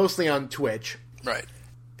 she was mostly on Twitch. Right.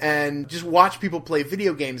 And just watch people play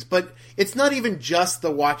video games. But it's not even just the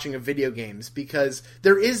watching of video games, because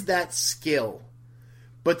there is that skill.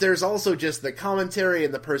 But there's also just the commentary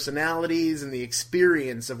and the personalities and the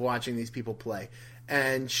experience of watching these people play.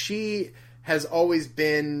 And she has always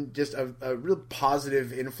been just a real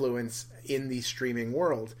positive influence in the streaming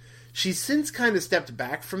world. She's since kind of stepped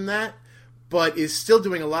back from that, but is still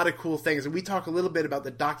doing a lot of cool things. And we talk a little bit about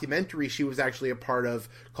the documentary she was actually a part of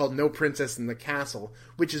called No Princess in the Castle,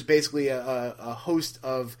 which is basically a host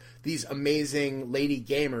of these amazing lady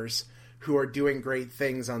gamers who are doing great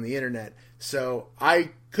things on the internet. So I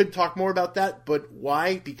could talk more about that, but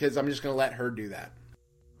why? Because I'm just going to let her do that.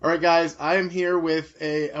 All right, guys, I am here with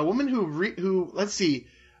a woman who let's see,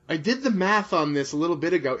 I did the math on this a little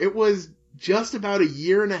bit ago. It was just about a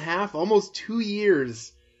year and a half, almost 2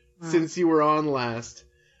 years since you were on last.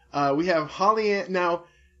 We have Holly-Ann. Now,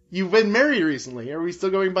 you've been married recently. Are we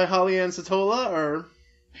still going by Holly-Ann Satola, or?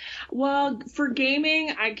 Well, for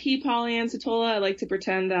gaming, I keep Holly-Ann Satola. I like to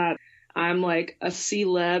pretend that I'm like a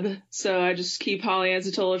celeb, so I just keep Holly-Ann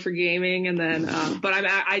Satola for gaming, and then, but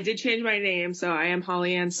I did change my name, so I am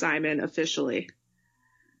Holly-Ann Simon officially.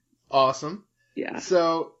 Awesome. Yeah.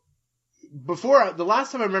 So, the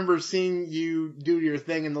last time I remember seeing you do your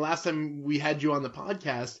thing, and the last time we had you on the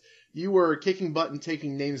podcast, you were kicking butt and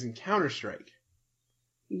taking names in Counter-Strike.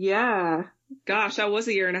 Yeah. Gosh, that was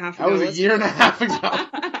a year and a half ago. That was a year and a half ago.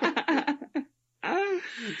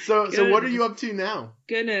 So what are you up to now?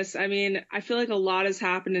 Goodness. I mean, I feel like a lot has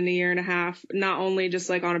happened in a year and a half, not only just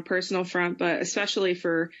on a personal front, but especially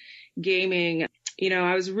for gaming.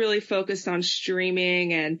 I was really focused on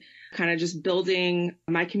streaming and kind of just building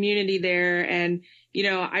my community there. And,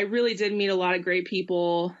 I really did meet a lot of great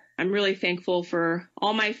people. I'm really thankful for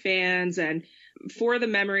all my fans and for the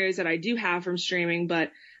memories that I do have from streaming,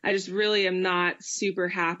 but I just really am not super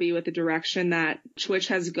happy with the direction that Twitch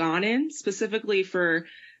has gone in, specifically for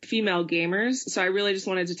female gamers. So I really just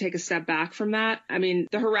wanted to take a step back from that. I mean,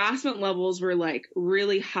 the harassment levels were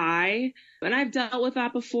really high, and I've dealt with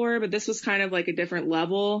that before, but this was kind of a different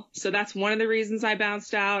level. So that's one of the reasons I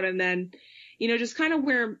bounced out. And then, just kind of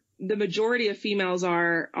where the majority of females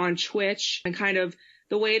are on Twitch and kind of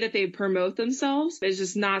the way that they promote themselves is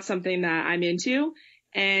just not something that I'm into.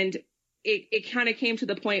 And it kind of came to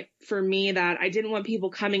the point for me that I didn't want people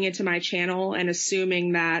coming into my channel and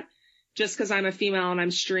assuming that just because I'm a female and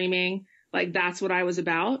I'm streaming, like that's what I was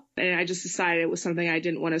about. And I just decided it was something I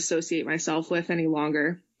didn't want to associate myself with any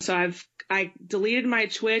longer. So I deleted my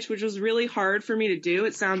Twitch, which was really hard for me to do.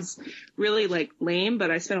 It sounds really like lame, but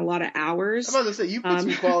I spent a lot of hours. I'm about to say, you put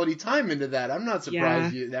some quality time into that. I'm not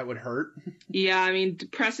surprised that would hurt. Yeah, I mean,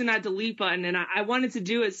 pressing that delete button, and I wanted to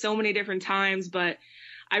do it so many different times, but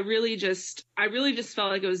I really just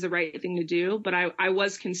felt like it was the right thing to do. But I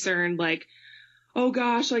was concerned, like, oh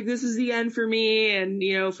gosh, like this is the end for me and,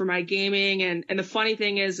 you know, for my gaming. And the funny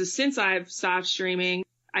thing is since I've stopped streaming,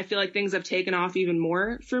 I feel like things have taken off even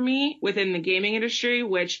more for me within the gaming industry,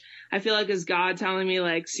 which I feel like is God telling me,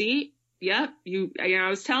 like, see, yep, I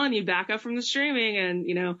was telling you, back up from the streaming and,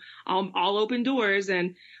 you know, I'll open doors.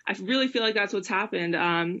 And I really feel like that's what's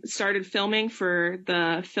happened. Started filming for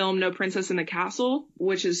the film No Princess in the Castle,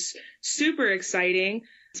 which is super exciting.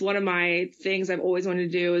 It's one of my things I've always wanted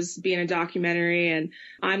to do is be in a documentary, and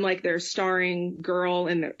I'm like their starring girl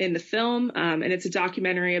in the film. And it's a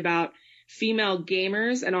documentary about female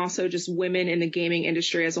gamers and also just women in the gaming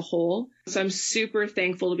industry as a whole. So I'm super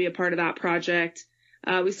thankful to be a part of that project.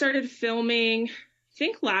 We started filming, I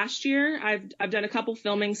think last year. I've done a couple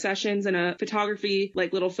filming sessions and a photography,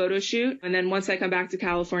 like little photo shoot. And then once I come back to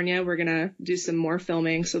California, we're going to do some more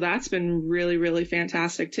filming. So that's been really, really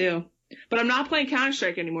fantastic too. But I'm not playing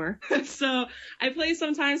Counter-Strike anymore. So I play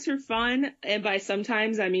sometimes for fun. And by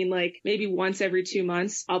sometimes, I mean like maybe once every 2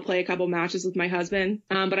 months, I'll play a couple matches with my husband.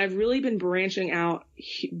 But I've really been branching out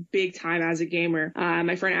big time as a gamer.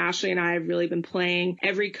 My friend Ashley and I have really been playing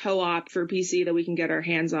every co-op for PC that we can get our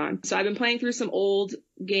hands on. So I've been playing through some old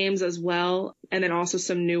games as well, and then also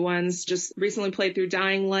some new ones. Just recently played through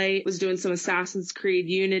Dying Light, was doing some Assassin's Creed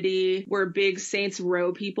Unity. We're big Saints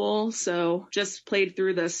Row people, so just played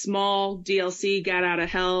through the small DLC Gat Out of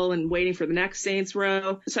Hell and waiting for the next Saints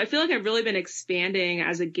Row. So I feel like I've really been expanding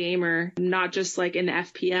as a gamer, not just like in the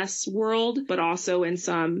FPS world, but also in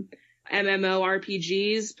some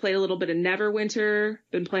MMORPGs. Played a little bit of Neverwinter,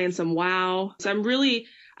 been playing some WoW. So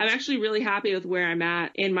I'm actually really happy with where I'm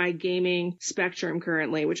at in my gaming spectrum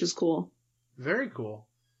currently, which is cool. Very cool.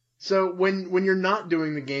 So when you're not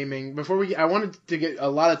doing the gaming, I wanted to get a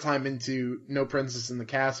lot of time into No Princess in the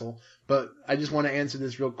Castle, but I just want to answer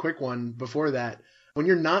this real quick one before that. When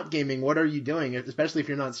you're not gaming, what are you doing? Especially if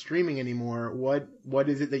you're not streaming anymore, what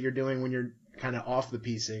is it that you're doing when you're kind of off the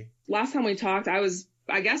PC? Last time we talked,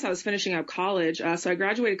 I guess I was finishing up college. So I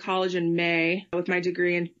graduated college in May with my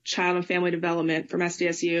degree in child and family development from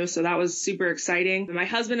SDSU. So that was super exciting. My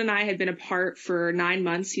husband and I had been apart for 9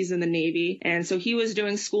 months. He's in the Navy. And so he was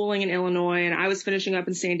doing schooling in Illinois and I was finishing up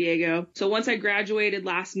in San Diego. So once I graduated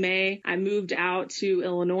last May, I moved out to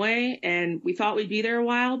Illinois and we thought we'd be there a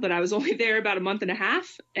while, but I was only there about a month and a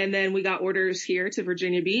half. And then we got orders here to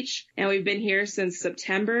Virginia Beach and we've been here since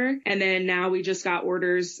September. And then now we just got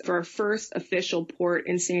orders for our first official port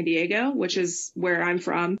in San Diego, which is where I'm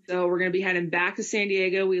from. So we're going to be heading back to San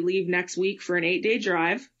Diego. We leave next week for an 8-day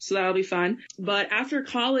drive. So that'll be fun. But after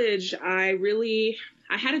college, I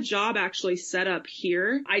had a job actually set up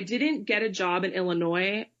here. I didn't get a job in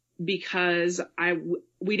Illinois because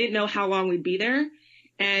we didn't know how long we'd be there.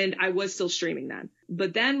 And I was still streaming then.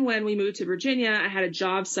 But then when we moved to Virginia, I had a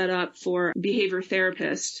job set up for behavior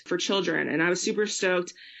therapist for children. And I was super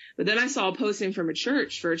stoked. But then I saw a posting from a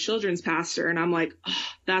church for a children's pastor, and I'm like, oh,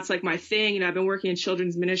 that's like my thing. You know, I've been working in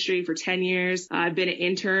children's ministry for 10 years. I've been an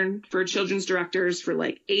intern for children's directors for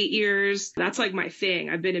like 8 years. That's like my thing.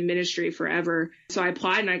 I've been in ministry forever. So I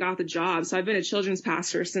applied and I got the job. So I've been a children's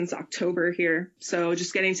pastor since October here. So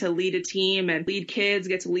just getting to lead a team and lead kids,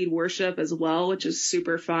 get to lead worship as well, which is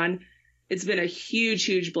super fun. It's been a huge,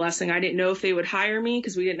 huge blessing. I didn't know if they would hire me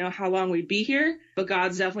because we didn't know how long we'd be here, but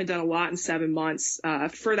God's definitely done a lot in 7 months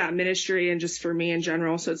for that ministry and just for me in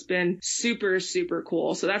general. So it's been super, super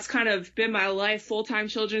cool. So that's kind of been my life, full-time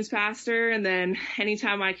children's pastor. And then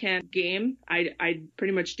anytime I can game, I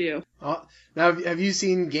pretty much do. Now, have you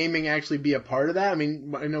seen gaming actually be a part of that? I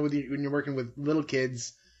mean, I know when you're working with little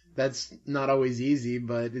kids, that's not always easy,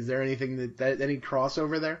 but is there anything that any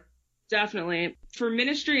crossover there? Definitely. For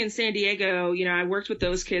ministry in San Diego, you know, I worked with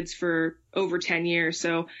those kids for over 10 years.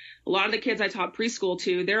 So a lot of the kids I taught preschool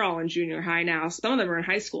to, they're all in junior high now. Some of them are in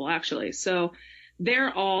high school, actually. So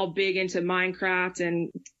they're all big into Minecraft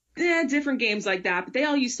and different games like that. But they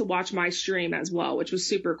all used to watch my stream as well, which was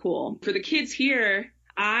super cool. For the kids here,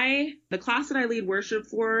 the class that I lead worship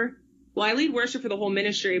for, well, I lead worship for the whole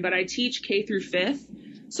ministry, but I teach K through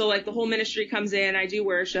 5th. So like the whole ministry comes in, I do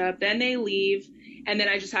worship, then they leave. And then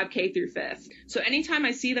I just have K through 5th. So anytime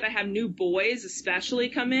I see that I have new boys especially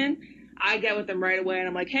come in, I get with them right away and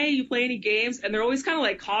I'm like, hey, you play any games? And they're always kind of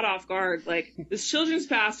like caught off guard. Like, this children's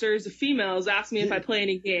pastor is a female is asking me if I play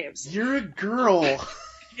any games. You're a girl.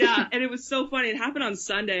 Yeah, and it was so funny. It happened on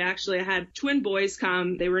Sunday, actually. I had twin boys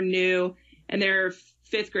come. They were new, and they're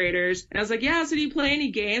 5th graders. And I was like, yeah, so do you play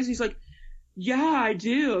any games? And he's like, yeah, I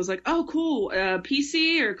do. I was like, oh, cool.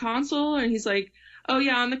 PC or console? And he's like, oh,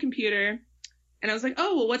 yeah, on the computer. And I was like,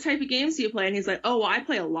 oh, well, what type of games do you play? And he's like, oh, well, I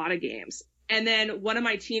play a lot of games. And then one of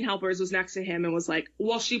my teen helpers was next to him and was like,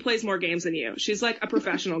 well, she plays more games than you. She's like a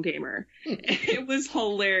professional gamer. It was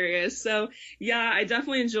hilarious. So yeah, I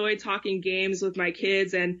definitely enjoy talking games with my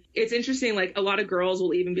kids. And it's interesting, like a lot of girls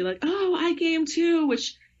will even be like, oh, I game too,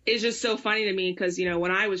 which is just so funny to me because, you know,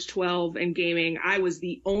 when I was 12 and gaming, I was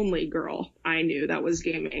the only girl I knew that was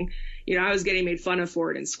gaming. You know, I was getting made fun of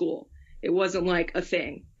for it in school. It wasn't like a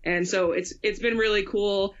thing. And so it's been really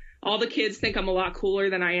cool. All the kids think I'm a lot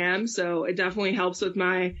cooler than I am, so it definitely helps with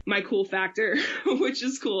my cool factor, which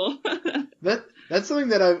is cool. That's something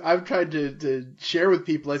that I've tried to share with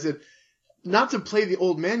people. I said, not to play the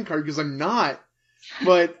old man card because I'm not,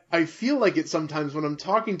 but I feel like it sometimes when I'm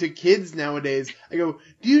talking to kids nowadays. I go,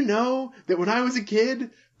 do you know that when I was a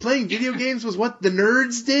kid, playing video games was what the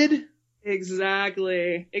nerds did?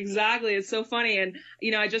 Exactly. It's so funny. And,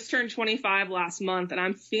 you know, I just turned 25 last month and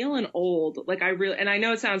I'm feeling old. Like and I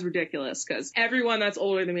know it sounds ridiculous because everyone that's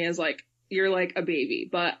older than me is like, you're like a baby,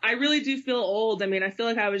 but I really do feel old. I mean, I feel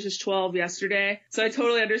like I was just 12 yesterday. So I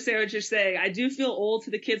totally understand what you're saying. I do feel old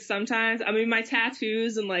to the kids sometimes. I mean, my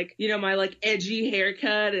tattoos and like, you know, my like edgy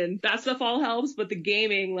haircut and that stuff all helps. But the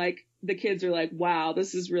gaming, like the kids are like, wow,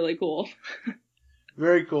 this is really cool.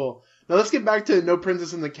 Very cool. Now let's get back to No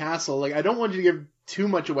Princess in the Castle. Like, I don't want you to give too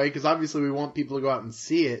much away because obviously we want people to go out and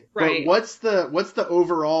see it. Right. But what's the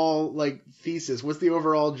overall like thesis? What's the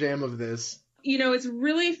overall jam of this? You know, it's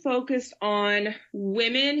really focused on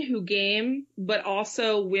women who game, but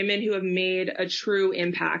also women who have made a true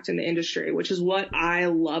impact in the industry, which is what I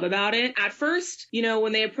love about it. At first, you know,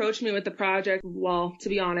 when they approached me with the project, well, to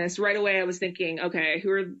be honest, right away I was thinking, okay,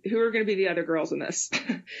 who are going to be the other girls in this?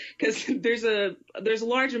 Because there's a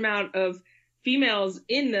large amount of females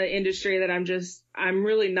in the industry that I'm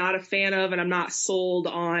really not a fan of and I'm not sold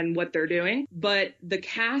on what they're doing. But the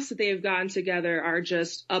cast that they've gotten together are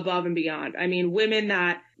just above and beyond. I mean, women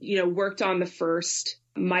that, you know, worked on the first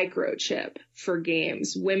microchip for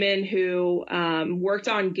games, women who worked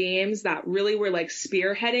on games that really were like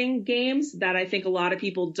spearheading games that I think a lot of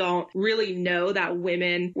people don't really know that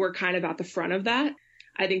women were kind of at the front of that.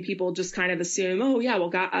 I think people just kind of assume, oh yeah, well,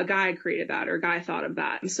 a guy created that or a guy thought of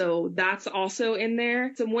that. And so that's also in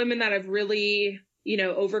there. Some women that have really, you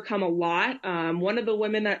know, overcome a lot. One of the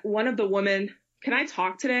women, can I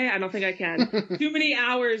talk today? I don't think I can. Too many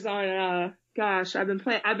hours on, gosh, I've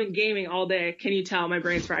been gaming all day. Can you tell? My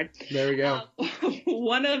brain's fried. There we go.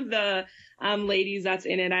 One of the, ladies that's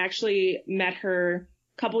in it, I actually met her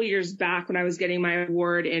couple years back when I was getting my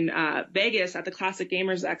award in Vegas at the Classic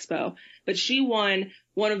Gamers Expo. But she won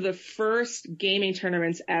one of the first gaming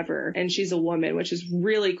tournaments ever, and she's a woman, which is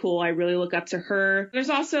really cool. I really look up to her.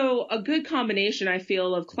 There's also a good combination, I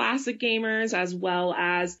feel, of classic gamers as well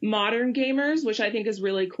as modern gamers, which I think is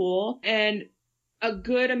really cool. And a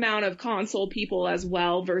good amount of console people as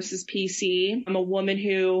well versus PC. I'm a woman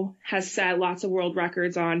who has set lots of world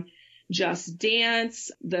records on Just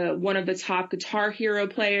Dance, one of the top Guitar Hero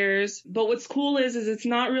players. But what's cool is it's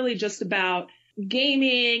not really just about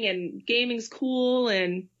gaming and gaming's cool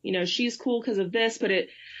and, you know, she's cool because of this, but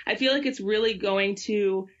I feel like it's really going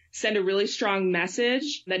to send a really strong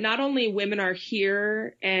message that not only women are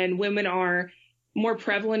here and women are more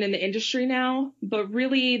prevalent in the industry now, but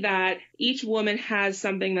really that each woman has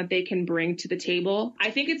something that they can bring to the table.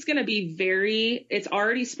 I think it's going to be it's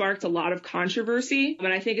already sparked a lot of controversy,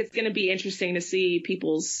 and I think it's going to be interesting to see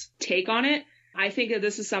people's take on it. I think that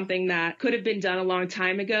this is something that could have been done a long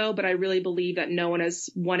time ago, but I really believe that no one has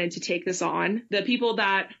wanted to take this on. The people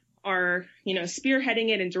that are, you know, spearheading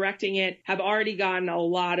it and directing it have already gotten a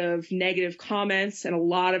lot of negative comments and a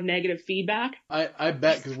lot of negative feedback. I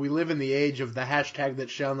bet, because we live in the age of the hashtag that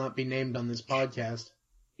shall not be named on this podcast.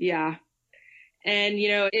 Yeah. And, you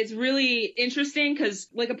know, it's really interesting because,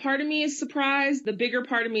 like, a part of me is surprised. The bigger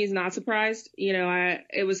part of me is not surprised. You know,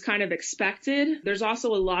 it was kind of expected. There's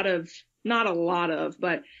also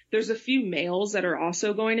but there's a few males that are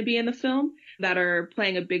also going to be in the film that are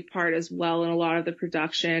playing a big part as well in a lot of the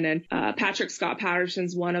production. And Patrick Scott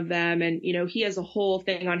Patterson's one of them. And, you know, he has a whole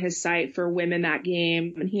thing on his site for women that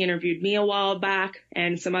game. And he interviewed me a while back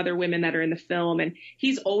and some other women that are in the film. And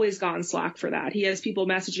he's always gotten slack for that. He has people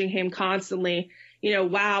messaging him constantly, you know,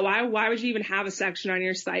 wow, why would you even have a section on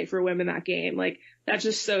your site for women that game? Like, That's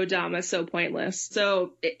just so dumb. That's so pointless.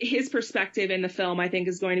 So his perspective in the film, I think,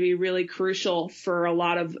 is going to be really crucial for a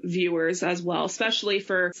lot of viewers as well, especially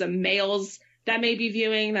for some males that may be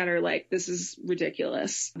viewing that are like, this is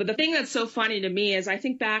ridiculous. But the thing that's so funny to me is I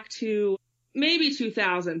think back to maybe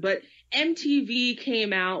 2000, but MTV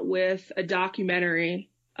came out with a documentary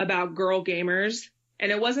about girl gamers.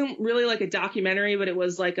 And it wasn't really like a documentary, but it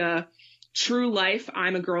was like a true life,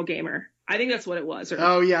 I'm a girl gamer. I think that's what it was.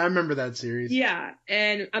 Oh, yeah, I remember that series. Yeah,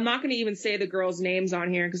 and I'm not going to even say the girls' names on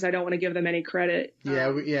here because I don't want to give them any credit. Yeah,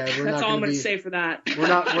 we're that's not all I'm going be, to say for that. We're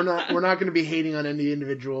not going to be hating on any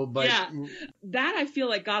individual, but yeah, that I feel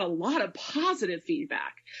like got a lot of positive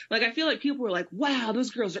feedback. Like I feel like people were like, "Wow,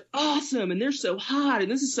 those girls are awesome, and they're so hot, and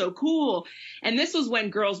this is so cool." And this was when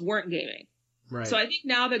girls weren't gaming. Right. So I think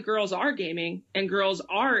now that girls are gaming and girls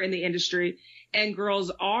are in the industry and girls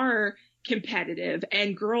are competitive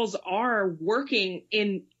and girls are working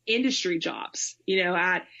in industry jobs,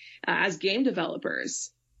 as game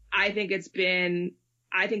developers, I think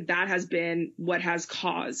that has been what has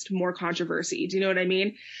caused more controversy. Do you know what I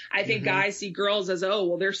mean? I think guys see girls as, oh,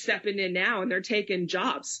 well, they're stepping in now and they're taking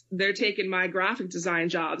jobs. They're taking my graphic design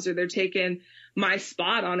jobs, or they're taking my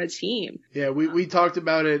spot on a team. Yeah, we talked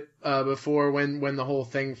about it before when the whole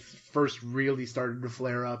thing first really started to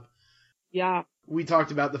flare up. Yeah. We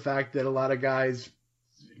talked about the fact that a lot of guys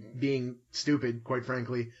being stupid, quite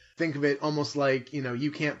frankly, think of it almost like,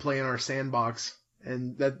 you can't play in our sandbox,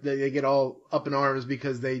 and that they get all up in arms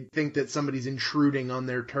because they think that somebody's intruding on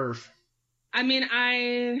their turf. I mean,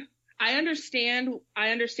 I understand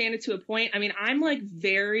it to a point. I mean, I'm like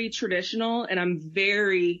very traditional and I'm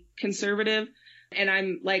very conservative, and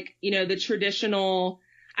I'm like,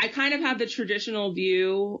 I kind of have the traditional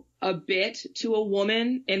view a bit to a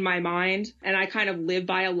woman in my mind, and I kind of live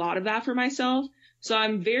by a lot of that for myself. So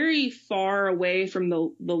I'm very far away from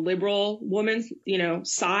the liberal woman's,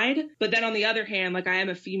 side. But then on the other hand, like I am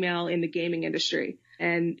a female in the gaming industry,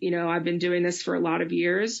 and, I've been doing this for a lot of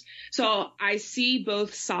years. So I see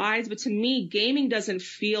both sides, but to me, gaming doesn't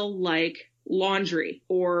feel like laundry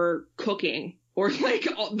or cooking. Or like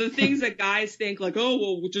all the things that guys think like, oh,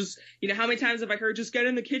 well, just, how many times have I heard, just get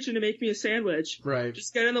in the kitchen and make me a sandwich. Right.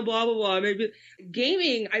 Just get in the blah, blah, blah. Maybe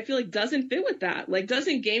gaming, I feel like doesn't fit with that. Like,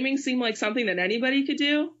 doesn't gaming seem like something that anybody could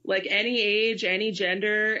do? Like any age, any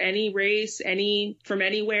gender, any race, from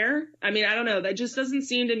anywhere. I mean, I don't know. That just doesn't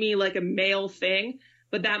seem to me like a male thing,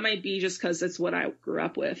 but that might be just because it's what I grew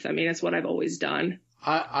up with. I mean, it's what I've always done.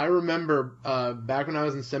 I remember, back when I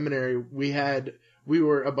was in seminary, we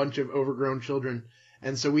were a bunch of overgrown children,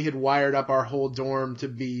 and so we had wired up our whole dorm to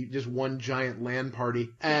be just one giant LAN party.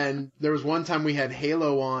 And there was one time we had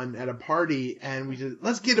Halo on at a party, and we said,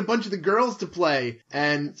 let's get a bunch of the girls to play.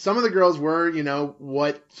 And some of the girls were,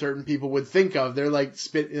 what certain people would think of. They're like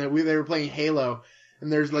they were playing Halo,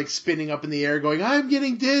 and there's like spinning up in the air going, I'm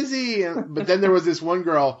getting dizzy. But then there was this one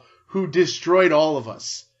girl who destroyed all of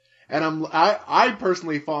us. And I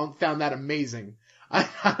personally found that amazing.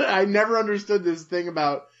 I never understood this thing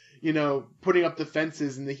about, putting up the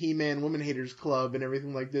fences and the He-Man Woman Haters Club and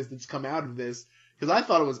everything like this that's come out of this. Because I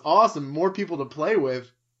thought it was awesome. More people to play with.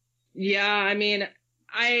 Yeah, I mean,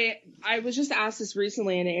 I was just asked this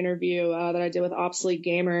recently in an interview that I did with Obsolete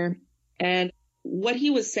Gamer. And what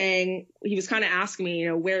he was saying, he was kind of asking me,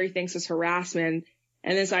 where he thinks this harassment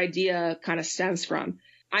and this idea kind of stems from.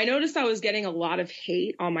 I noticed I was getting a lot of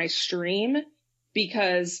hate on my stream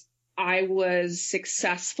because I was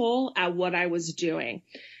successful at what I was doing.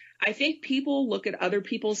 I think people look at other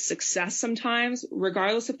people's success sometimes,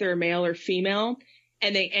 regardless if they're male or female,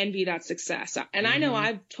 and they envy that success. And I know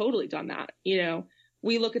I've totally done that.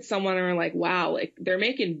 We look at someone and we're like, wow, like they're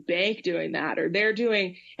making bank doing that, or they're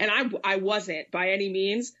doing, and I wasn't by any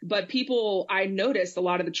means, but I noticed a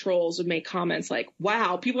lot of the trolls would make comments like,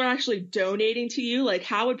 wow, people are actually donating to you. Like,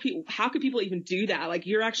 how could people even do that? Like,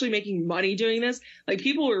 you're actually making money doing this. Like,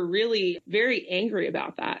 people were really very angry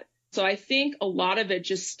about that. So I think a lot of it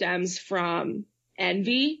just stems from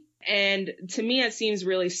envy. And to me, it seems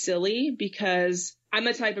really silly because I'm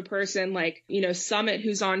the type of person like, Summit,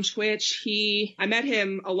 who's on Twitch. I met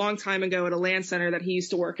him a long time ago at a LAN center that he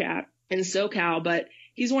used to work at in SoCal, but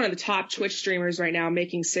he's one of the top Twitch streamers right now,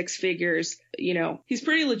 making 6 figures. He's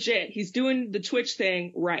pretty legit. He's doing the Twitch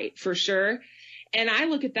thing right, for sure. And I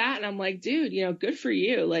look at that and I'm like, dude, good for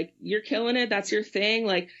you. Like, you're killing it. That's your thing.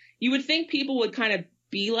 Like, you would think people would kind of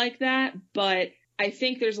be like that, but I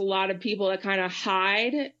think there's a lot of people that kind of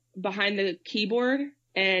hide behind the keyboard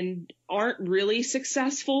and aren't really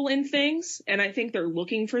successful in things. And I think they're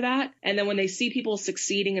looking for that. And then when they see people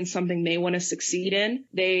succeeding in something they want to succeed in,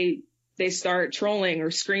 they they start trolling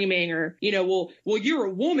or screaming or, well, you're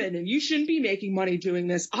a woman and you shouldn't be making money doing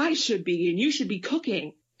this. I should be, and you should be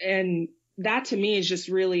cooking. And that to me is just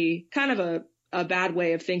really kind of a bad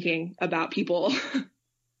way of thinking about people.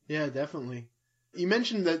 Yeah, definitely. You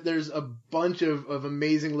mentioned that there's a bunch of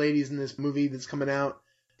amazing ladies in this movie that's coming out.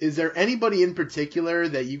 Is there anybody in particular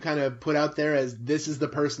that you kind of put out there as this is the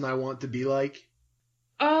person I want to be like?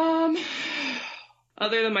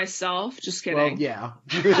 Other than myself, just kidding. Well, yeah.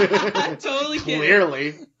 Totally kidding.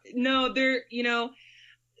 Clearly. No,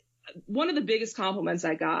 one of the biggest compliments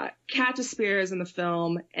I got, Kat Despair is in the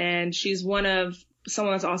film, and she's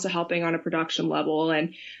someone that's also helping on a production level.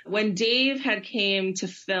 And when Dave had came to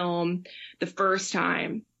film the first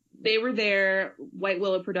time, they were there, White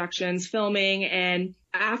Willow Productions, filming, and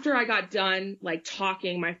after I got done, like,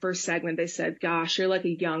 talking my first segment, they said, gosh, you're like a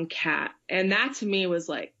young Kat. And that to me was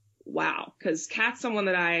like, wow, because Kat's someone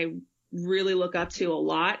that I really look up to a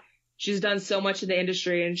lot. She's done so much in the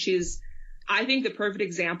industry, and she's, I think, the perfect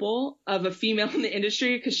example of a female in the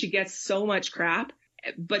industry because she gets so much crap,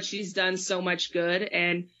 but she's done so much good,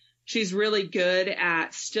 and she's really good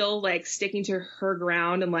at still, like, sticking to her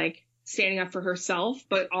ground and, like, standing up for herself,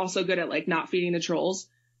 but also good at, like, not feeding the trolls.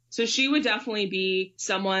 So she would definitely be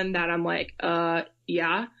someone that I'm like,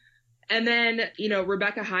 yeah. And then,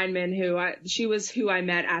 Rebecca Heineman, she was who I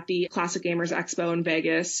met at the Classic Gamers Expo in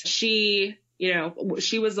Vegas. She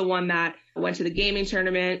was the one that went to the gaming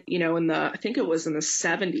tournament, I think it was in the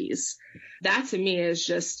 70s. That to me is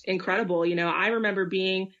just incredible. I remember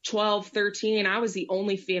being 12, 13. I was the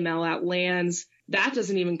only female at LANs. That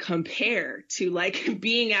doesn't even compare to, like,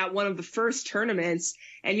 being at one of the first tournaments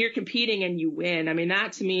and you're competing and you win. I mean,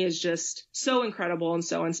 that to me is just so incredible and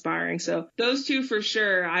so inspiring. So those two for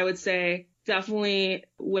sure, I would say definitely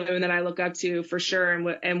women that I look up to for sure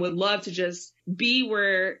and would love to just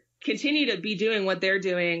continue to be doing what they're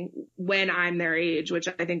doing when I'm their age, which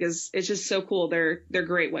I think it's just so cool. They're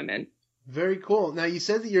great women. Very cool. Now, you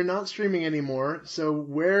said that you're not streaming anymore, so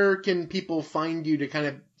where can people find you to kind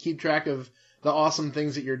of keep track of the awesome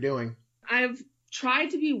things that you're doing? I've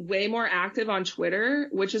tried to be way more active on Twitter,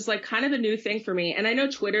 which is, like, kind of a new thing for me. And I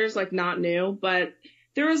know Twitter's, like, not new, but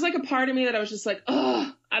there was, like, a part of me that I was just like,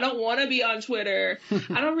 ugh, I don't want to be on Twitter.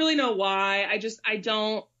 I don't really know why. I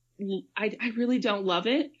really don't love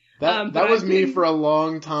it. That was me for a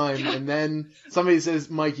long time, and then somebody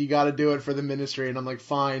says, Mike, you got to do it for the ministry, and I'm like,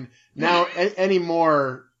 fine. Now,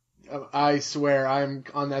 anymore, I swear, I'm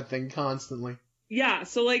on that thing constantly. Yeah,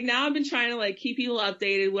 so, like, now I've been trying to, like, keep people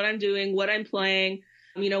updated, what I'm doing, what I'm playing.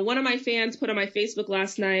 One of my fans put on my Facebook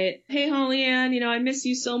last night, hey, Holly Ann, I miss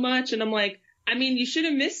you so much, and I'm like, I mean, you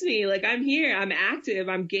shouldn't miss me. Like, I'm here. I'm active.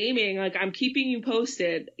 I'm gaming. Like, I'm keeping you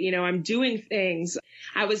posted. I'm doing things.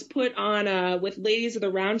 I was put on with Ladies of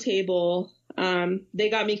the Round Table. They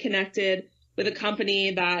got me connected with a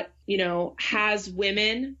company that, has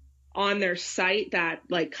women on their site that,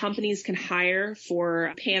 like, companies can hire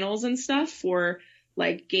for panels and stuff for,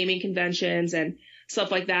 like, gaming conventions and stuff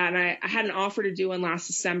like that. And I had an offer to do one last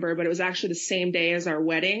December, but it was actually the same day as our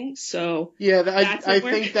wedding. So yeah, I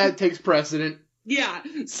think that takes precedent. Yeah.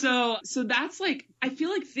 So that's, like, I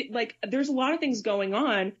feel like there's a lot of things going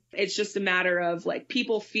on. It's just a matter of, like,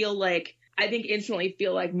 people instantly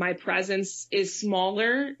feel like my presence is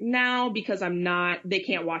smaller now because they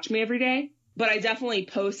can't watch me every day, but I definitely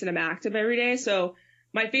post and I'm active every day. So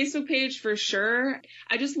my Facebook page for sure.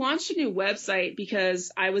 I just launched a new website because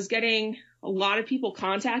I was getting a lot of people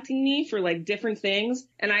contacting me for, like, different things.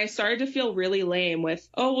 And I started to feel really lame with,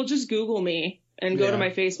 oh, well, just Google me and go to my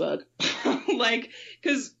Facebook. Like,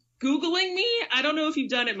 because Googling me, I don't know if you've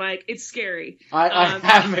done it, Mike. It's scary. I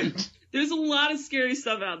haven't. There's a lot of scary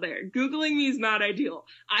stuff out there. Googling me is not ideal.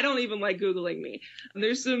 I don't even like Googling me.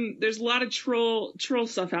 There's a lot of troll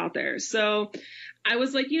stuff out there. So I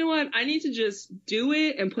was like, you know what? I need to just do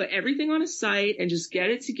it and put everything on a site and just get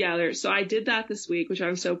it together. So I did that this week, which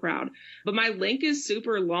I'm so proud. But my link is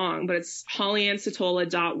super long, but it's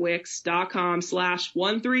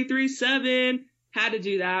hollyannsatola.wix.com/1337. Had to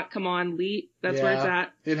do that. Come on, Leet. That's where it's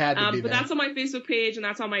at. It had to be but that's on my Facebook page and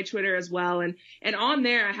that's on my Twitter as well. And on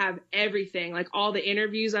there I have everything, like all the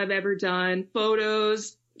interviews I've ever done,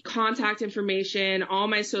 photos, contact information, all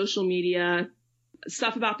my social media,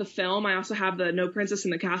 stuff about the film. I also have the No Princess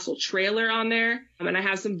in the Castle trailer on there. And I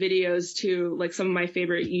have some videos too, like some of my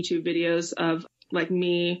favorite YouTube videos of, like,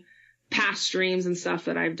 me, past streams and stuff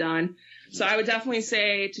that I've done. So I would definitely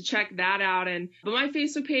say to check that out. But my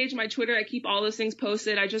Facebook page, my Twitter, I keep all those things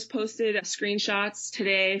posted. I just posted screenshots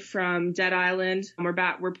today from Dead Island.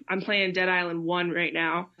 I'm playing Dead Island 1 right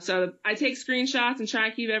now. So I take screenshots and try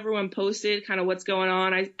to keep everyone posted, kind of what's going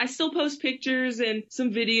on. I still post pictures and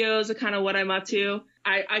some videos of kind of what I'm up to.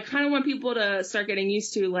 I kind of want people to start getting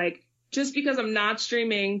used to, like, just because I'm not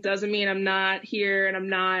streaming doesn't mean I'm not here, and I'm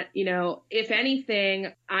not, if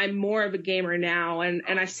anything, I'm more of a gamer now. And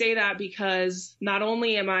I say that because not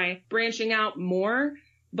only am I branching out more,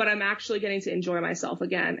 but I'm actually getting to enjoy myself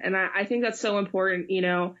again. And I think that's so important,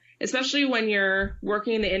 especially when you're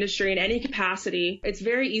working in the industry in any capacity. It's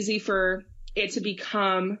very easy for it to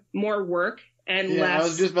become more work and less. I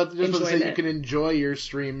was just about to say you can enjoy your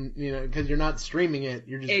stream, because you're not streaming it,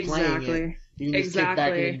 you're just playing it. You can just kick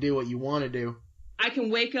back in and do what you want to do. I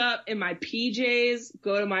can wake up in my PJs,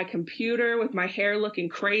 go to my computer with my hair looking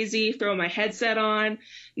crazy, throw my headset on,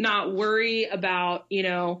 not worry about,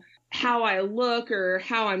 how I look or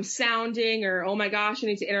how I'm sounding, or, oh my gosh, I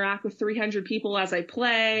need to interact with 300 people as I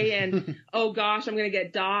play, and oh gosh, I'm going to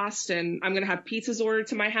get DOSed and I'm going to have pizzas ordered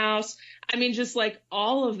to my house. I mean, just like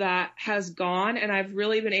all of that has gone, and I've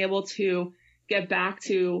really been able to get back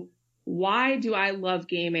to, why do I love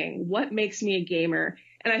gaming? What makes me a gamer?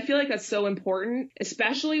 And I feel like that's so important,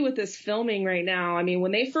 especially with this filming right now. I mean,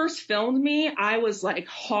 when they first filmed me, I was like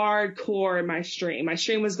hardcore in my stream. My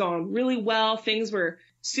stream was going really well. Things were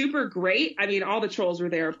super great. I mean, all the trolls were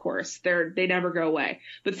there, of course. They never go away.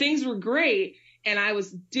 But things were great, and I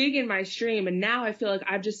was digging my stream, and now I feel like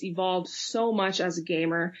I've just evolved so much as a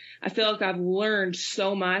gamer. I feel like I've learned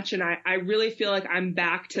so much, and I really feel like I'm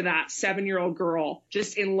back to that 7-year-old girl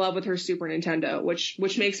just in love with her Super Nintendo, which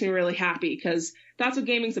makes me really happy, because that's what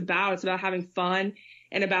gaming's about. It's about having fun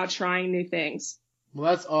and about trying new things.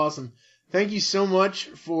 Well, that's awesome. Thank you so much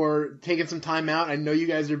for taking some time out. I know you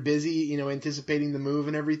guys are busy, anticipating the move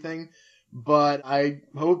and everything. But I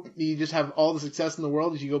hope you just have all the success in the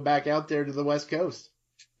world as you go back out there to the West Coast.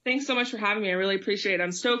 Thanks so much for having me. I really appreciate it.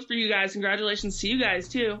 I'm stoked for you guys. Congratulations to you guys,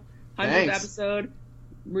 too. 100th episode.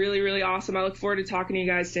 Really, really awesome. I look forward to talking to you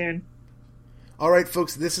guys soon. All right,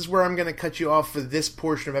 folks, this is where I'm going to cut you off for this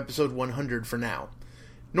portion of episode 100 for now.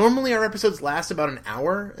 Normally, our episodes last about an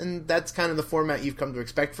hour, and that's kind of the format you've come to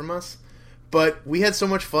expect from us. But we had so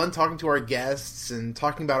much fun talking to our guests and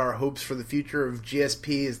talking about our hopes for the future of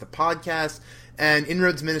GSP as the podcast and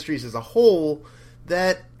Inroads Ministries as a whole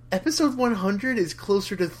that episode 100 is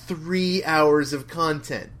closer to 3 hours of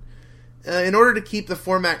content. In order to keep the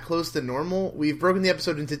format close to normal, we've broken the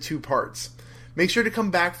episode into 2 parts. Make sure to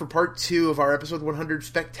come back for part 2 of our episode 100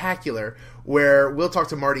 Spectacular, where we'll talk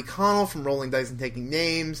to Marty Connell from Rolling Dice and Taking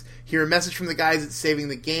Names, hear a message from the guys at Saving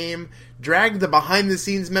the Game, drag the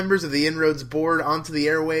behind-the-scenes members of the Inroads board onto the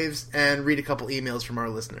airwaves, and read a couple emails from our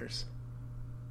listeners.